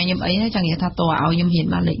ញុំប៉ាខ្ញុំអីចង់និយាយថាតើឲ្យខ្ញុំហ៊ាន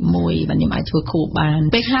បានលេខ1បាទខ្ញុំអាចធ្វើខួបបាន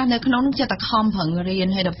ពេលខ្លះនៅក្នុងនោះចិត្តតែខំប្រឹងរៀន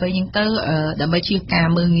ហើយដល់ពេលយើងទៅដើម្បីជៀសការ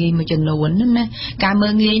មើលងាយមួយចំនួនហ្នឹងណាការមើ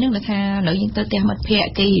លងាយហ្នឹងគឺថាឥឡូវយើងទៅផ្ទះមិត្តភ័ក្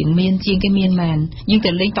តិគេមានជាងគេមានមែនយើងទៅ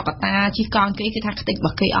លេងតុក្កតាជិះកង់គេគឺថាខ្ទេចរប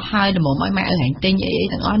ស់គេអស់ហើយល្មមឲ្យម៉ែឲ្យហែងទិញអី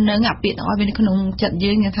ទាំងអស់ហ្នឹងអាពាក្យទាំងអស់វានៅក្នុងចិត្ត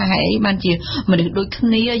យើងថាហេអីបានជាមនុស្សដូចគ្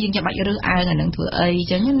នាយើងចាំបាច់រើសអើងអាហ្នឹងធ្វើអីអញ្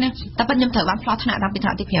ចឹងណាតែប៉ិតខ្ញុំត្រូវបានផ្លោះថ្នាក់ដល់ពីថ្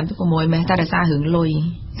នាក់ទី5ទី6មែនតែដោយសាររឿងលុយ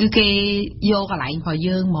គឺគេយកកន្លែងរបស់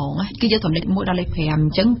យើងហ្មងគេយកចំណេញ1ដល់លេខ5អ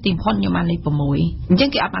ញ្ចឹងទីបំផុតខ្ញុំបានលេខ6អញ្ចឹង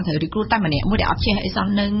គេអត់បានត្រូវរីគ្រូតតែម្នាក់មួយដែលអត់ចេះអីសោះ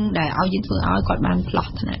នឹងដែលឲ្យយើងធ្វើឲ្យគាត់បានផ្លោះ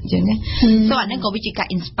ថ្នាក់អញ្ចឹងណាសូអានេះក៏វាជាការ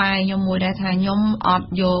inspire ខ្ញុំមួយដែរថាខ្ញុំអត់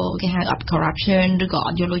យកគេហៅអត់ corruption ឬក៏អ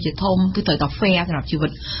ត់យកលុយជាធំគឺត្រូវតែ fair សម្រាប់ជីវិ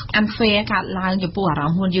ត unfair កើតឡើងចំពោះអារ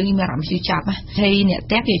ម្មណ៍ខ្លួនយើងមានអារម្មណ៍ជឿចាប់ហើយអ្នក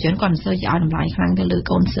ផ្ទះគេច្រើនគាត់មិនសូវឲ្យតម្លៃខ្លាំងទៅលើ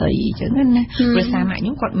កូនស្រីអញ្ចឹងណាព្រោះសារម៉ាក់ខ្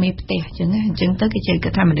ញុំគាត់មេផ្ទះអញ្ចឹងណាអញ្ចឹងទៅគេជឿគា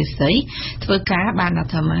ត់ថាមនុស្សស្រីធ្វើការបានតែ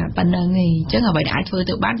ធម្មតាប៉ុណ្្នឹងឯងអញ្ចឹងអ្វីដែលអាចធ្វើ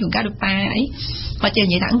ទៅបានជួនកាលដូចប៉ាអីគាត់ចេះ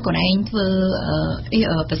និយាយថាកូនឯងធ្វើ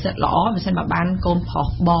ប្រសិទ្ធល្អមិនសិនបើបានកូនប្រុស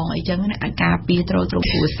បងអីចឹងណាអាចការពារត្រូវគ្រួ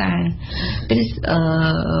សារពេល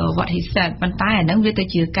what he said ប៉ុន្តែអាហ្នឹងវាទៅ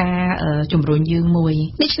ជាការជំរុញយើងមួយ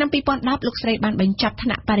នៅឆ្នាំ2010លោកស្រីបានបញ្ចប់ថ្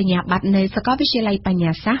នាក់បរិញ្ញាបត្រនៅសាកលវិទ្យាល័យបញ្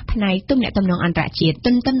ញាសាស្ត្រផ្នែកទំនាក់ទំនងអន្តរជាតិទ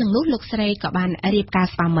ន្ទឹមនឹងនោះលោកស្រីក៏បានរៀបការ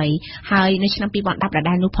ស្វាមីហើយនៅឆ្នាំ2010ដ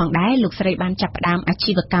ដែលនោះផងដែរលោកស្រីបានចាប់ផ្ដើមអា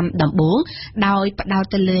ជីវកម្មដំបូងដោយផ្ដោត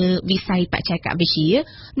ទៅលើវិស័យបច្ចេកវិទ្យា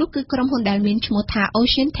នោះគឺក្រុមហ៊ុនដែលមានឈ្មោះថា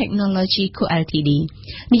Ocean Technology Co Ltd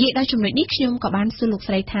និយាយដល់ចំណុចនេះខ្ញុំក៏បានសួរលោក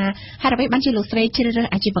ស្រីថាហេតុអ្វីបានជាលោកស្រីជ្រើសរើស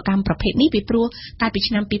អាជីវកម្មប្រភេទនេះពីព្រោះកាលពី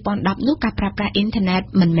ឆ្នាំ2010នោះការប្រើប្រាស់អ៊ីនធឺណិត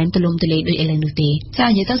មិនមែនទូលំទូលាយដូចឥឡូវនោះទេចា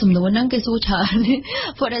និយាយទៅសំណួរហ្នឹងគេសួរច្រើន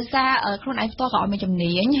ព្រោះដោយសារខ្លួនឯងផ្ទាល់ក៏អត់មានជំនា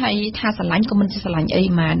ញហើយថាស្រឡាញ់ក៏មិនជាស្រឡាញ់អី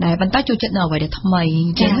មកដែរប៉ុន្តែចូលចិត្តនៅអ្វីដែលថ្មីអ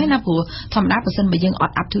ញ្ចឹងណាព្រោះធម្មតាបើសិនបើយើងអ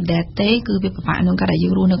ត់ up to date ទេគឺវាពិបាកក្នុងការដែលយើ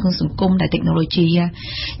ងរស់នៅក្នុងសង្គមដែល technology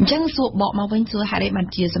ចឹងសួរបកមកវិញសួរហេតុអីបា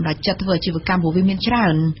នជាសម្រាប់ចិត្តធ្វើអាជីវកម្មព្រោះវាមានច្រើ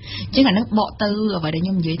នចឹងអានឹងបកទៅអ្វីដែលខ្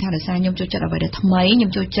ញុំនិយាយថាដោយសារខ្ញុំចូលចិត្តអ្វីដែលថ្មីខ្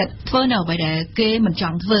ញុំចូលចិត្តធ្វើនៅអ្វីដែលគេមិនច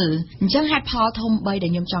ង់ធ្វើអញ្ចឹងហេតុផលធំ3ដែ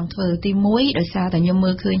លខ្ញុំចង់ធ្វើទី1ដោយសារតែខ្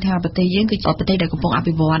ញុំមើលឃើញថាប្រទេសយើងគឺជាប្រទេសដែលកំពុង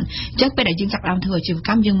អភិវឌ្ឍអញ្ចឹងពេលដែលយើងចាប់ផ្ដើមធ្វើអាជីវ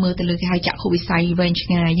កម្មយើងមើលទៅលើគេហៅចក្ខុវិស័យវែ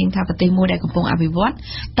ងឆ្ងាយយើងថាប្រទេសមួយដែលកំពុងអភិវឌ្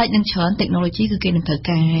ឍតិចនឹងច្រើន technology គឺគេនឹងត្រូវ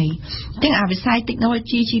ការហើយទាំងអាវិស័យ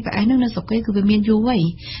technology GPS ហ្នឹងនៅស្រុកគេគឺវាមានយូរហើ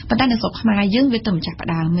យប៉ុន្តែនៅស្រុកខ្មែរយើ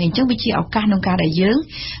ងវាទៅម្ចាស់ផ្ដើមហើយអញ្ចឹងវាជាឱកាសក្នុងការដែលយើ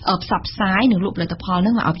ងផ្សព្វផ្សាយនិងលក់ផលិតផលហ្នឹ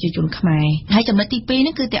ងមកឲ្យប្រជាជនខ្មែរហើយចំណុចទី2ហ្នឹ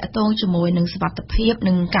ងគឺតាក់ទងជាមួយនឹងសុវត្ថិភា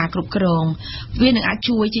ពនិងការគ្រប់គ្រងវានឹងអាច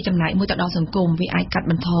ជួយជាចំណែកមួយទៅដល់សង្គមវាអាចកាត់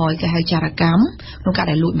បន្ថយគេហៅចារកម្មក្នុងការ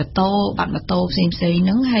ដែលលួចម៉ូតូបាត់ម៉ូតូផ្សេងៗហ្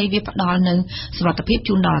នឹងហើយវាផ្ដល់នៅសុវត្ថិភា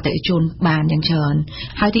ពជូនដល់អតិថិជនបានយ៉ាងច្រើន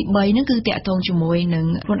ហើយទី3ហ្នឹងគឺតាក់ទងជាមួយនឹ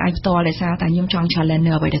ងខ្លួនឯងផ្ទាល់ដោយសារតែខ្ញុំចង់ challenge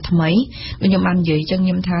នៅអ្វីដែលថ្មីដូចខ្ញុំបាននិយាយចឹងខ្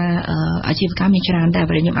ញុំថាអាជីវកម្មមានច្រើនតែអ្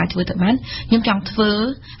វីដែលខ្ញុំអាចធ្វើទៅបានខ្ញុំចង់ធ្វើ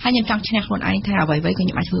ហើយខ្ញុំចង់ឈ្នះខ្លួនឯងថាអ្វី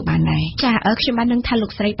ៗក៏ខ្ញុំអាចធ្វើបានដែរចាខ្ញុំបាននឹងថា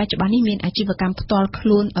លោកស្រីបច្ចុប្បន្ននេះមានអាជីវកម្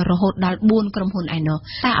មផ្ទាល់ខ្លួនរហូតដល់4ក្រុមហ៊ុនឯ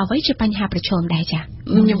ណោះតើអ្វីជាបញ្ហាប្រឈមដែរចា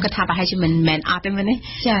ខ្ញុំគិតថាប្រហែលជាមិនមែនអត់ទេមែនទេ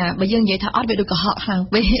ចាបើយើងនិយាយថាអត់វាដូចកុហកខ្លាំង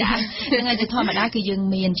ពេកហ្នឹងហើយធម្មតាគឺយើង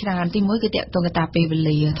មានច្រើនទី1គឺតាក់ទងកតាពេលវេ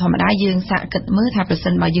លាធម្មតាយើងសាកគិតមើលថាប្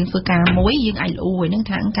រសិនបើយើងធ្វើការមួយយើងអាចលូឲ្យនឹ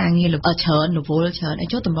ងថាការងារច្រើនរវល់ច្រើនឲ្យ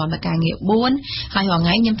ចូលតម្រាំដល់ការងារ4ហើ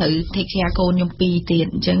យរាល់ថ្ងៃខ្ញុំត្រូវ take care កូនខ្ញុំ2ទៀ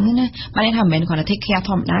តអញ្ចឹងណាបានថាមិនមែនគ្រាន់តែ take care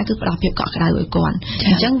ធម្មតាគឺផ្ដល់ភាពកក់ក្ដៅឲ្យគាត់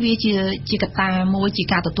អញ្ចឹងវាជាកត្តាមួយជា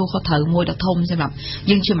ការទទួលខុសត្រូវមួយដ៏ធំ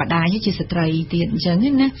សម្រាប់យើងជាម្ដាយជាស្ត្រីទៀតអញ្ចឹង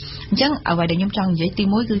ណាអញ្ចឹងអ្វីដែលខ្ញុំចង់និយាយទី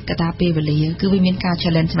1គឺកត្តាពេលវេលាគឺវាមានការ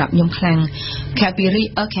challenge សម្រាប់ខ្ញុំខ្លាំងក្រៅ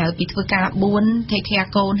ពីធ្វើការ4 take care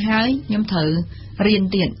កូនហើយខ្ញុំត្រូវរៀ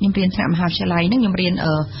នទៀតខ្ញុំរៀនថ្នាក់មហាវិទ្យាល័យហ្នឹងខ្ញុំរៀ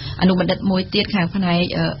នអនុបណ្ឌិតមួយទៀតខាងផ្នែក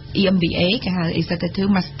EMBA គេហៅ Executive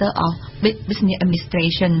Master of Business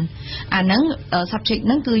Administration អាហ្នឹង subject ហ្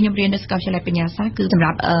នឹងគឺខ្ញុំរៀននៅសាកលវិទ្យាល័យបញ្ញាសាស្ត្រគឺ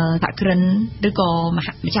សម្រាប់សហគ្រិន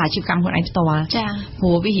ឬក៏ម្ចាស់អាជីវកម្មខ្លួនឯ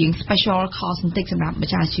ងផ្ទាល់ចាព្រោះវារៀង special course បន្តិច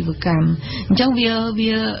សម្រាប់ម្ចាស់អាជីវកម្មអញ្ចឹង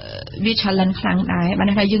វា challenge ខ្លាំងដែរបាន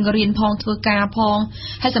ន័យថាយើងរៀនផងធ្វើការផង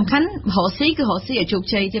ហើយសំខាន់រកស៊ីគឺរកស៊ីឲ្យជោ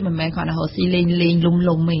គជ័យទៀតមិនមែនគ្រាន់តែរកស៊ីលេ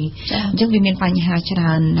ងលំទេអញ្ចឹងវាមាន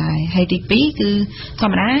បញ្ហាច្រើនដែរហើយទី2គឺ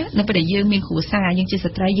ធម្មតានៅពេលដែលយើងមានគ្រួសារយើងជាស្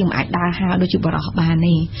ត្រីយើងមិនអាចដើរហើរដូចជាបរិសុទ្ធបា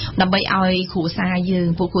នទេដើម្បីឲ្យគ្រួសា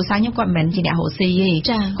រយើងពួកគ្រួសារខ្ញុំគាត់មិនមែនជាអ្នករកស៊ីទេ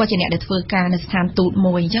គាត់ជាអ្នកដែលធ្វើការនៅស្ថានទូត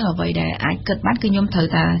មួយអញ្ចឹងអ្វីដែលអាចគិតបានគឺខ្ញុំត្រូ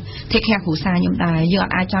វតែ take care គ្រួសារខ្ញុំដែរយើង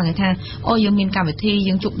អាចចង់និយាយថាអូយើងមានកម្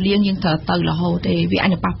មវិធីយើងជប់លៀងយើងត្រូវទៅរហូតទេវាអា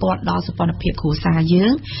ចនឹងប៉ះពាល់ដល់សុខភាពគ្រួសា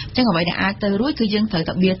រយើងអញ្ចឹងអ្វីដែលអាចទៅរួចគឺយើងត្រូ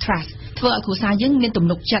វតែ build trust ធ្វើឲ្យគ្រួសារយើងមានទំ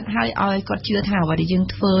នុកចិត្តហើយឲ្យគាត់ជឿថាអ្វីដែលយើង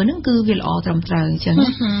ធ្វើហ្នឹងគឺវាល្អត្រឹមត្រូវអញ្ចឹង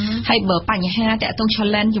ហើយបើបញ្ហាតាក់ទង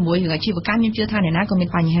challenge ជាមួយរឿងអាជីវកម្មខ្ញុំជឿថាអ្នកណាក៏មា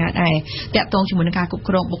នបញ្ហាដែរតាក់ទងជាមួយនឹងការគ្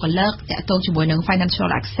រប់គ្រងបុគ្គលិកតាក់ទងជាមួយនឹង financial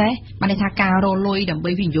access បានន័យថាការរកលុយដើម្បី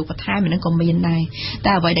វិនិយោគបន្ថែមហ្នឹងក៏មានដែរ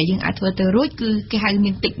តែអ្វីដែលយើងអាចធ្វើទៅរួចគឺគេហៅមា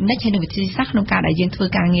ន technique ហើយនឹងវិធីសាស្ត្រក្នុងការដែលយើ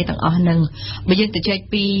ងធ្វើការងារទាំងអស់ហ្នឹងបើយើងទៅជែ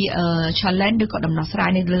កពី challenge ឬក៏ដំណោះស្រា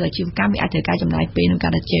យនៅលើអាជីវកម្មវាអាចត្រូវការចំណាយពេលក្នុង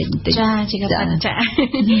ការជែកបន្តិចចាជា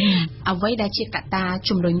កត្តាចាអ្វីដែលជា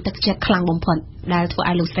កត្តាជំរុញទឹកចិត្តខ្លាំងបំផុតដែលធ្វើ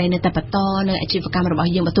ឲ្យលោកស្រីនៅតែបន្តនៅអាជីវកម្មរ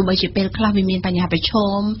បស់យើងបើទោះបីជាពេលខ្លះវាមានបញ្ហាប្រឈ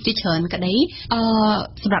មជាច្រើនក្តី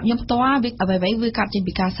សម្រាប់ខ្ញុំផ្ទាល់វាអ្វីៗវាកាត់ចេញ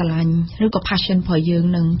ពីការស្រឡាញ់ឬក៏ passion របស់យើ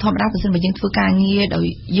ងនឹងធម្មតាបើសិនបើយើងធ្វើការងារដោ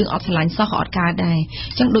យយើងអត់ស្រឡាញ់សោះក៏អត់កើតដែរ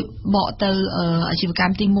អញ្ចឹងដូចបកទៅអាជីវ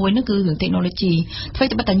កម្មទី1ហ្នឹងគឺរឿង technology ធ្វើ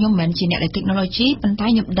តែខ្ញុំមិនមែនជាអ្នកដែល technology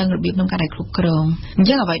ប៉ុន្តែខ្ញុំដឹងរបៀបក្នុងការដែលគ្រប់គ្រងអញ្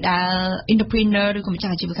ចឹងអ្វីដែល entrepreneur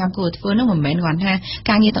ឬក៏ម្ចាស់អាជីវកម្មគួរធ្វើហ្នឹងមិនមែនគ្រាន់ថា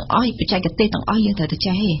ការងារទាំងអស់បច្ចេកទេសទាំងអស់យើងត្រូ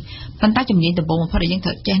វតែចេះទេប៉ុន្តែជំនាញដំបូងបំផុតដែលយើងត្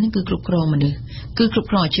រូវចេះហ្នឹងគឺគ្រប់គ្រងមនុស្សគឺគ្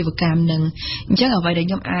រប់គ្រងអាជីវកម្មនឹងអញ្ចឹងអ្វីដែល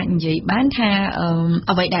ខ្ញុំអាចនិយាយបានថា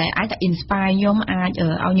អ្វីដែលអាចតែ inspire ខ្ញុំអាចឲ្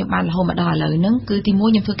យខ្ញុំបានរហូតមកដល់ឥឡូវហ្នឹងគឺទី1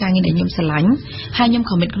ខ្ញុំធ្វើការងារដែលខ្ញុំស្រឡាញ់ហើយខ្ញុំ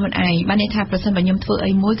commit ខ្លួនឯងបានន័យថាប្រសិនបើខ្ញុំធ្វើ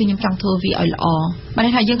អីមួយគឺខ្ញុំចង់ធ្វើវាឲ្យល្អបានន័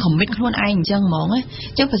យថាយើង commit ខ្លួនឯងអញ្ចឹងហ្មងណាអ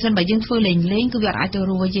ញ្ចឹងប្រសិនបើយើងធ្វើលេងគឺវាអាចទៅ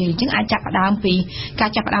រួចទេអញ្ចឹងអាចចាប់ផ្ដើមពីការ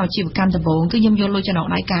ចាប់ផ្ដើមអាជីវកម្មដំបូងគឺខ្ញុំយកលុយចំណ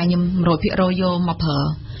ងដៃការខ្ញុំ 100% យកមកប្រើ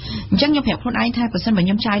អញ្ចឹងខ្ញុំប្រាប់ខ្លួនឯងថាប្រសិនបើខ្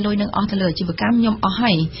ញុំចាយលុយនឹងអស់ទៅលើអាជីវកម្មខ្ញុំអស់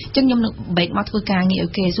ហើយអញ្ចឹងខ្ញុំនឹង break មកធ្វើការងារឲ្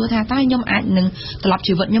យគេសួរថាតើខ្ញុំអាចនឹងត្រ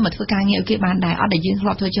ឡប់ជីវិតខ្ញុំមកធ្វើការងារឲ្យគេបានដែរអត់ដែលយើ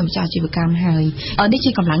ងធ្លាប់ធ្វើជាម្ចាស់អាជីវកម្មហើយនេះ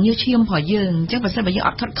ជាកម្លាំងញើសឈាមរបស់យើងអញ្ចឹងប្រសិនបើយើងអ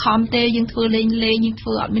ត់ខិតខំទេយើងធ្វើលេងយើងធ្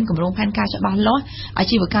វើអត់មានគម្រោងផែនការច្បាស់លាស់អា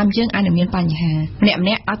ជីវកម្មយើងអាចនឹងមានបញ្ហាម្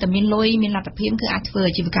នាក់អត់តែមានលុយមានលទ្ធភាពគឺអាចធ្វើ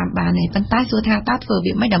អាជីវកម្មបានដែរប៉ុន្តែសួ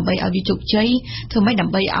រថាតើធ្វើវាមិនដើម្បីឲ្យវាជោគជ័យធ្វើមិនដើ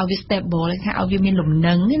ម្បីឲ្យវា stable ថាឲ្យវាមានលំ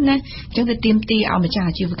នឹងណាអញ្ចឹងវាទាមទារឲ្យម្ចាស់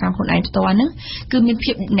អាជីវកម្មខ្លួនឯងផ្ទាល់ហ្នឹងគឺមាន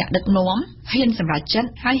ភាពអ្នកដឹកនាំហ៊ានសម្រេចចិត្ត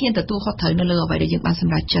ហើយហ៊ានទទួលខុសត្រូវនៅលើអ្វីដែលយើងបាន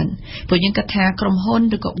សម្រេចចិត្តព្រោះយើងគិតថាក្រុមហ៊ុ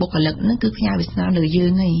នឬក៏បុគ្គលិកហ្នឹងគឺផ្ញើវាសនាលើ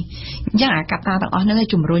យើងហើយអញ្ចឹងអាកត្តាទាំងអស់ហ្នឹងឲ្យ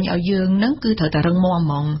ជំរុញឲ្យយើងហ្នឹងគឺត្រូវតែរឹង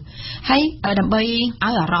មាំហ្មងហើយដើម្បីឲ្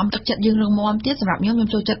យអារម្មណ៍ទឹកចិត្តយើង យើងរងមាំទៀតសម្រាប់ខ្ញុំ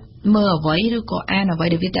ចូលចិត្តមើលអ្វីឬក៏អានអ្វី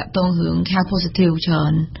ដែលវាតាក់ទងរឿងខាង positive ច្រើ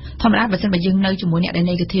នធម្មតាបើសិនបើយើងនៅជាមួយអ្នកដែល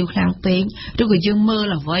negative ខ្លាំងពេកឬក៏យើងមើល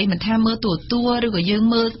អ្វីមិនថាមើលទូឬក៏យើង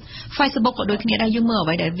មើល Facebook ក៏ដូចគ្នាដែរយើងមើលអ្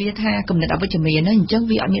វីដែលវាថាគំនិតអវិជ្ជមានហ្នឹងអញ្ចឹង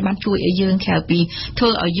វាអត់មានបានជួយឲ្យយើងក្រៅពីធ្វើ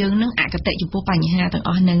ឲ្យយើងនឹងអកតេចំពោះបញ្ហាទាំងអ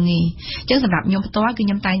ស់ហ្នឹងឯងអញ្ចឹងសម្រាប់ខ្ញុំផ្ទាល់គឺខ្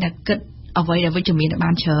ញុំតែងតែគិតអ្វីដែលវិជ្ជមានបា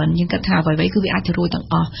នច្រើនយើងគិតថាអ្វីៗគឺវាអាចទៅរួចទាំង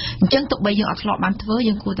អស់អញ្ចឹងទោះបីយើងអត់ធ្លាប់បានធ្វើ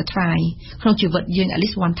យើងគួរតែ try ក្នុងជីវិតយើង at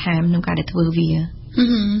least one time ក្នុងការដែលធ្វើវា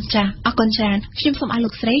ចាអរគុណច្រើនខ្ញុំសូមឲ្យលោ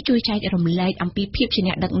កស្រីជួយចែករំលែកអំពីភាពជា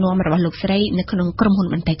អ្នកដឹកនាំរបស់លោកស្រីនៅក្នុងក្រុមហ៊ុន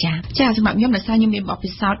បន្តិចចាសម្រាប់ខ្ញុំដោយសារខ្ញុំមានបទ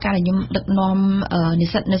ពិសោធន៍ការដែលខ្ញុំដឹកនាំនិ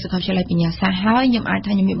ស្សិតនៅសាកលវិទ្យាល័យបញ្ញាសាស្ត្រហើយខ្ញុំអាច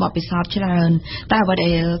ថាខ្ញុំមានបទពិសោធន៍ច្រើនតែអ្វី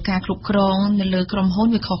ដែលការគ្រប់គ្រងនៅលើក្រុមហ៊ុន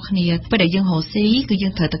វាខុសគ្នាពេលដែលយើងរកស៊ីគឺយើ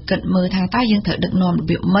ងត្រូវតែគិតមើលថាតើយើងត្រូវដឹកនាំរ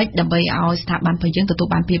បៀបម៉េចដើម្បីឲ្យស្ថាប័នរបស់យើងទទួល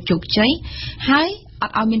បានភាពជោគជ័យហើយអ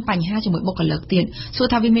ត់ឲ្យមានបញ្ហាជាមួយបុគ្គលិកទៀតសួរ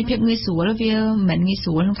ថាវាមានភាពងាយស្រួលវាមិនងាយស្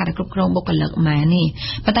រួលក្នុងការគ្រប់គ្រងបុគ្គលិកម៉ានេះ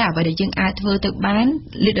ប៉ុន្តែអ្វីដែលយើងអាចធ្វើទៅបាន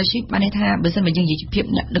leadership បានន័យថាបើសិនបើយើងនិយាយពីភាព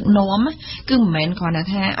ដឹកនាំគឺមិនមែនគ្រាន់តែ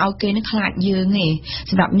ថាឲ្យគេនឹងខ្លាចយើងទេ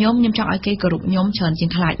សម្រាប់ខ្ញុំចង់ឲ្យគេគោរពខ្ញុំច្រើនជាង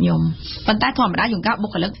ខ្លាចខ្ញុំប៉ុន្តែធម្មតាយើងកោបុ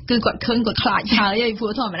គ្គលិកគឺគាត់ឃើញគាត់ខ្លាចហើយព្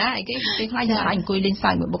រោះធម្មតាឯគេខ្លាចយើងអាចអង្គុយលេងសើ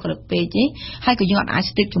ចមួយបុគ្គលិកពេកទេហើយក៏យើងអត់អាច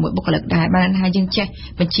stick ជាមួយបុគ្គលិកដែរបានថាយើងចេះ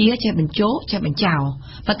បញ្ជាចេះបញ្ចោចេះបញ្ចោ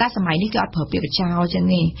ប៉ុន្តែសម័យនេះគឺអត់ប្រើពាក្យបញ្ចោចឹង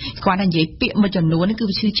ទេគាត់តែនិយាយពាក្យមួយចំនួនគឺ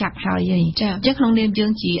វាឈឺចាប់ហើយអញ្ចឹងក្នុងនាមយើ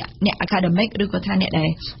ងជាអ្នក academic ឬក៏ថាអ្នកដែល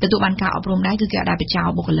ទទួលបានការអប់រំដែរគឺគេអត់ដែរបញ្ចោ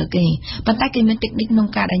បុគ្គលិកទេប៉ុន្តែគេមាន technique ក្នុង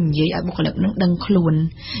ការដែលនិយាយឲ្យបុគ្គលិកនឹងដឹងខ្លួន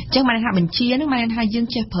អញ្ចឹងបានថាបញ្ជានឹងបានថាយើង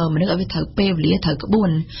ចេះប្រើមនុស្សឲ្យវាត្រូវពេលវេលាត្រូវក្បួន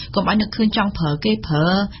កុំឲ្យនឹកឃើញចង់ប្រើគេប្រើ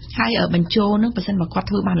ហើយបញ្ចោនឹងបើសិនបើគាត់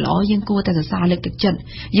ធ្វើបានល្អយើងគួរតែសរសើរលើកទឹកចិត្ត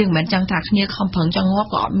យើងមិនមែនចង់ថាគ្នាខំប្រឹងចង់ងាប់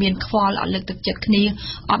ក៏អត់មានខ្វល់អត់លើកទឹកចិត្តគ្នា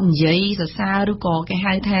អត់និយាយសរសើរឬក៏គេ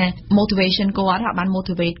ហៅថា motivation គាត់អត់បាន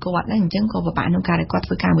motivate គាត់ណាអញ្ចឹងក៏ពិបាកក្នុងការដែលគាត់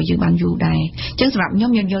ធ្វើការមួយយើងបានយូរដែរអញ្ចឹងសម្រាប់ខ្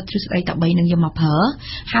ញុំយកទ្រឹស្ដីតែ3នឹងយកមកប្រើ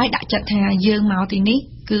ហើយដាក់ចិត្តថាយើងមកទីនេះ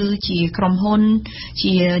គឺជាក្រុមហ៊ុន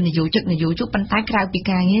ជានយោជកប៉ុន្តែក្រៅពី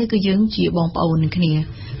ការងារគឺយើងជាបងប្អូននឹងគ្នា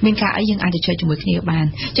មានការអីយើងអាចទៅជួយជាមួយគ្នាបាន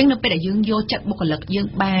អញ្ចឹងនៅពេលដែលយើងយកចិត្តបុគ្គលិកយើង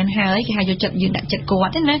បានហើយគេហៅយកចិត្តយើងដាក់ចិត្តគា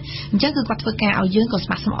ត់ណាអញ្ចឹងគឺគាត់ធ្វើការឲ្យយើងក៏ស្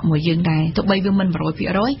ម័គ្រស្មក់មួយយើងដែរទោះបីវាមិន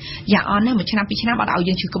 100% យ៉ាងអន់ណាមួយឆ្នាំពីរឆ្នាំអត់ឲ្យ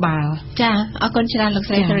យើងឈឺក្បាលចាអរគុណច្រើនលោក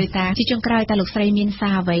ស្រីសេរីតាជាចុងក្រោយតើលោកស្រីមានសា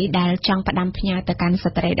រអ្វីដែលចង់ផ្ដាំផ្ញើទៅកាន់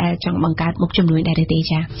ស្ត្រីដែលចង់បង្កើតមុខជំនួញដែរទេ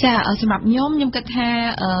ចាសម្រាប់ខ្ញុំគិតថា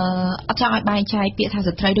អត់ចង់ឲ្យបែងចែកពាក្យថា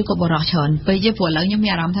ស្ត្រីឬក៏បុរសច្រើនពេលយេព្រោះឥឡូវខ្ញុំមា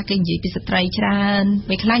នអារម្មណ៍ថាគេនិយាយពីស្ត្រីច្រើន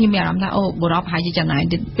ពេលខ្លះខ្ញុំមានអារម្មណ៍ថាអូបុរសប្រហែលជាចំណាយ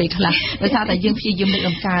ពេលខ្លះដោយសារតែយើងព្យាយាមលើកត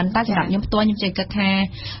ម្កើងតែសម្រាប់ខ្ញុំផ្ទាល់ខ្ញុំចេះគិតថា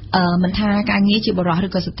មិនថាការងារជាបុរសឬ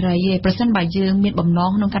ក៏ស្ត្រីទេប្រសិនបើយើងមានបំណ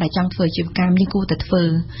ងក្នុងការដែលចង់ធ្វើអាជីវកម្មយើងគួរតែធ្វើ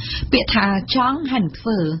ពាក្យថាចង់ហើយនឹងធ្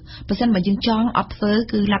វើប្រសិនបើយើងចង់អត់ធ្វើ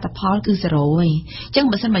គឺលទ្ធផលគឺ0ហើយអញ្ចឹង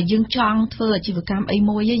បើសិនបើយើងចង់ធ្វើអាជីវកម្មអី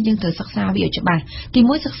មួយយើងត្រូវសិក្សាវាឲ្យច្បាស់ទី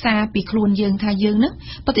មួយសិក្សាពីខ្លួនយើងថាយើងនឹង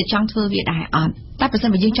ពិតជាចង់ធ្វើវាដែរអត់តែប្រសិន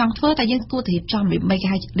បើយើងចង់ធ្វើតែយើងគួរតែរៀបចំមិនគេ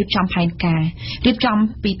ហៅរៀបចំផែនការរៀបចំ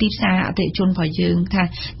ពីទីផ្សារអតិថិជនរបស់យើងថា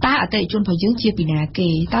តើអតិថិជនរបស់យើងជាពីណាគេ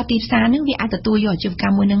តើទីផ្សារនឹងវាអាចទទួលយកអាជីវក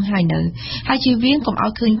ម្មមួយនឹងហើយនៅហើយជៀសវាងកុំឲ្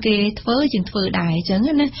យឃើញគេធ្វើយើងធ្វើដែរអញ្ចឹង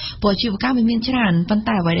ណាព្រោះអាជីវកម្មវាមានច្រើនប៉ុន្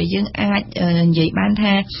តែអ្វីដែលយើងអាចនិយាយបាន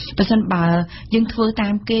ថាប្រសិនបើយើងធ្វើតា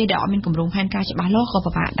មគេដែលអត់មានគម្រោងផែនការច្បាស់លាស់ក៏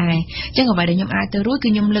ពិបាកដែរអញ្ចឹងអ្វីដែលខ្ញុំអាចទៅរួចគឺ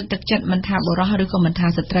ខ្ញុំលើកទឹកចិត្តមិនថាបុរសឬក៏មិនថា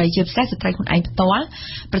ស្ត្រីជាពិសេសស្ត្រីខ្លួនឯងផ្ទាល់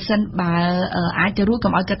ប្រសិនបើអាចទៅរួច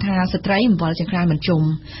កុំឲ្យគិតថាស្ត្រីអំបិលចង្ក្រានមិនជុំ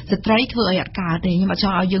ស្ត្រីធ្វើអីអត់កើតទេខ្ញុំអត់ច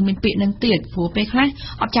ង់ឲ្យយើងមានពាក្យនឹងទៀតព្រោះពេលខ្លះ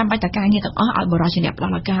អត់ចាំបាច់តែការងារទាំងអស់ឲ្យបុរសជាអ្នកផ្ដ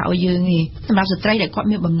ល់ឱកាសឲ្យយើងទេសម្រាប់ស្ត្រីដែលគាត់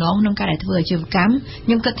មានបំណងក្នុងការដែលធ្វើអាជីវកម្មខ្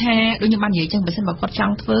ញុំគិតថាដូចខ្ញុំបាននិយាយចឹងបើសិនបើគាត់ច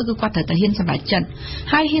ង់ធ្វើគឺគាត់ត្រូវតែហ៊ានសម្រេចចិត្ត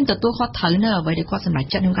ហើយហ៊ានទទួលខុសត្រូវនៅអ្វីដែលគាត់សម្រេច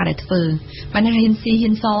ចិត្តក្នុងការដែលធ្វើបានហ៊ានស៊ី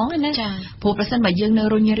ហ៊ានសងណាព្រោះប្រសិនបើយើងនៅ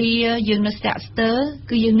រុញរាយើងនៅស្ទាក់ស្ទើរ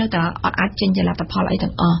គឺយើងនៅតែអត់អាចចេញជាលទ្ធផលអី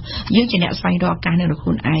ទាំងអស់យើងជាអ្នកស្វែងរកឱកាសនៅខ្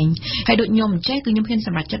លួនឯងហើយដូចខ្ញុំអញ្ចេះគឺខ្ញុំហ៊ានស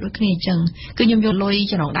ម្រេចចិត្តដូចគ្នាអញ្ចឹងគឺខ្ញុំយកលុយ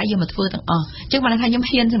ចំណងដៃយកមកធ្វើទាំងអស់អញ្ចឹងបានថាខ្ញុំ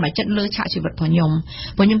ហ៊ានសម្រេចចិត្តលើឆាកជីវិតរបស់ខ្ញុំ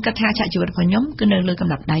ព្រោះខ្ញុំគិតថាឆាកជីវិតរបស់ខ្ញុំគឺនៅលើក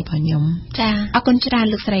ម្រិតដៃរបស់ខ្ញុំចាអរគុណច្រើន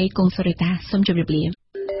លោកស្រីគង់សូរិតាសូមជម្រាបលា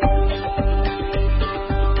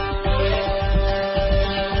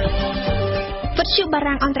វិទ្យុបា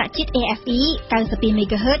រាំងអន្តរជាតិ RFI 92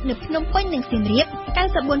 MHz នៅភ្នំពេញនិងសៀមរាប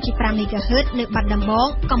 94.5 MHz នៅបាត់ដំបង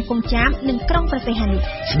កំពង់ចាមនិងក្រុងព្រះសីហនុស្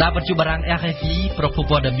ដាប់វិទ្យុបារាំង RFI ប្រភព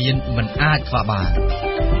ព័ត៌មានមិនអាចខ្វះបាន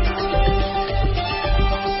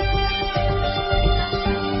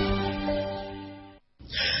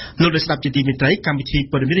លោកได้ស្ដាប់ជាទីមេត្រីកម្មវិធី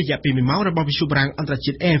ព័ត៌មានរយៈពេល1ម៉ោងរបស់វិទ្យុបារាំងអន្តរ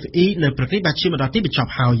ជាតិ RFI នៅព្រឹកនេះបានឈានមកដល់ទីបញ្ច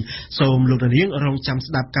ប់ហើយសូមលោកនាងរងចាំ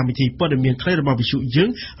ស្ដាប់កម្មវិធីព័ត៌មានខ្លីរបស់វិទ្យុយើង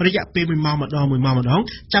រយៈពេល1ម៉ោងម្ដង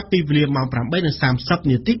ចាប់ពីវេលាម៉ោង 8:30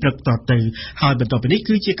 នាទីព្រឹកតទៅហើយបន្តពីនេះ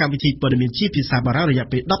គឺជាកម្មវិធីព័ត៌មានជាភាសាបារាំងរយៈ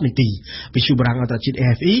ពេល10នាទីវិទ្យុបារាំងអន្តរជាតិ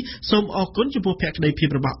RFI សូមអរគុណចំពោះភក្ដីភាព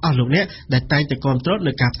របស់អស់លោកអ្នកដែលតែងតែគាំទ្រ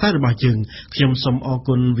នៅការផ្សាយរបស់យើងខ្ញុំសូមអរ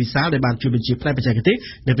គុណវិសាលដែលបានជួយបញ្ជាផ្នែកបច្ចេកទេស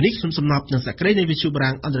នៅពេលនេះខ្ញុំសូមស្នប់នឹងសក្តិនៃវិទ្យុបា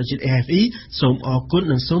រាំងអន្តរជាតិ RFI សូមអរគុណ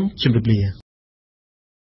និងសូមជម្រាបលា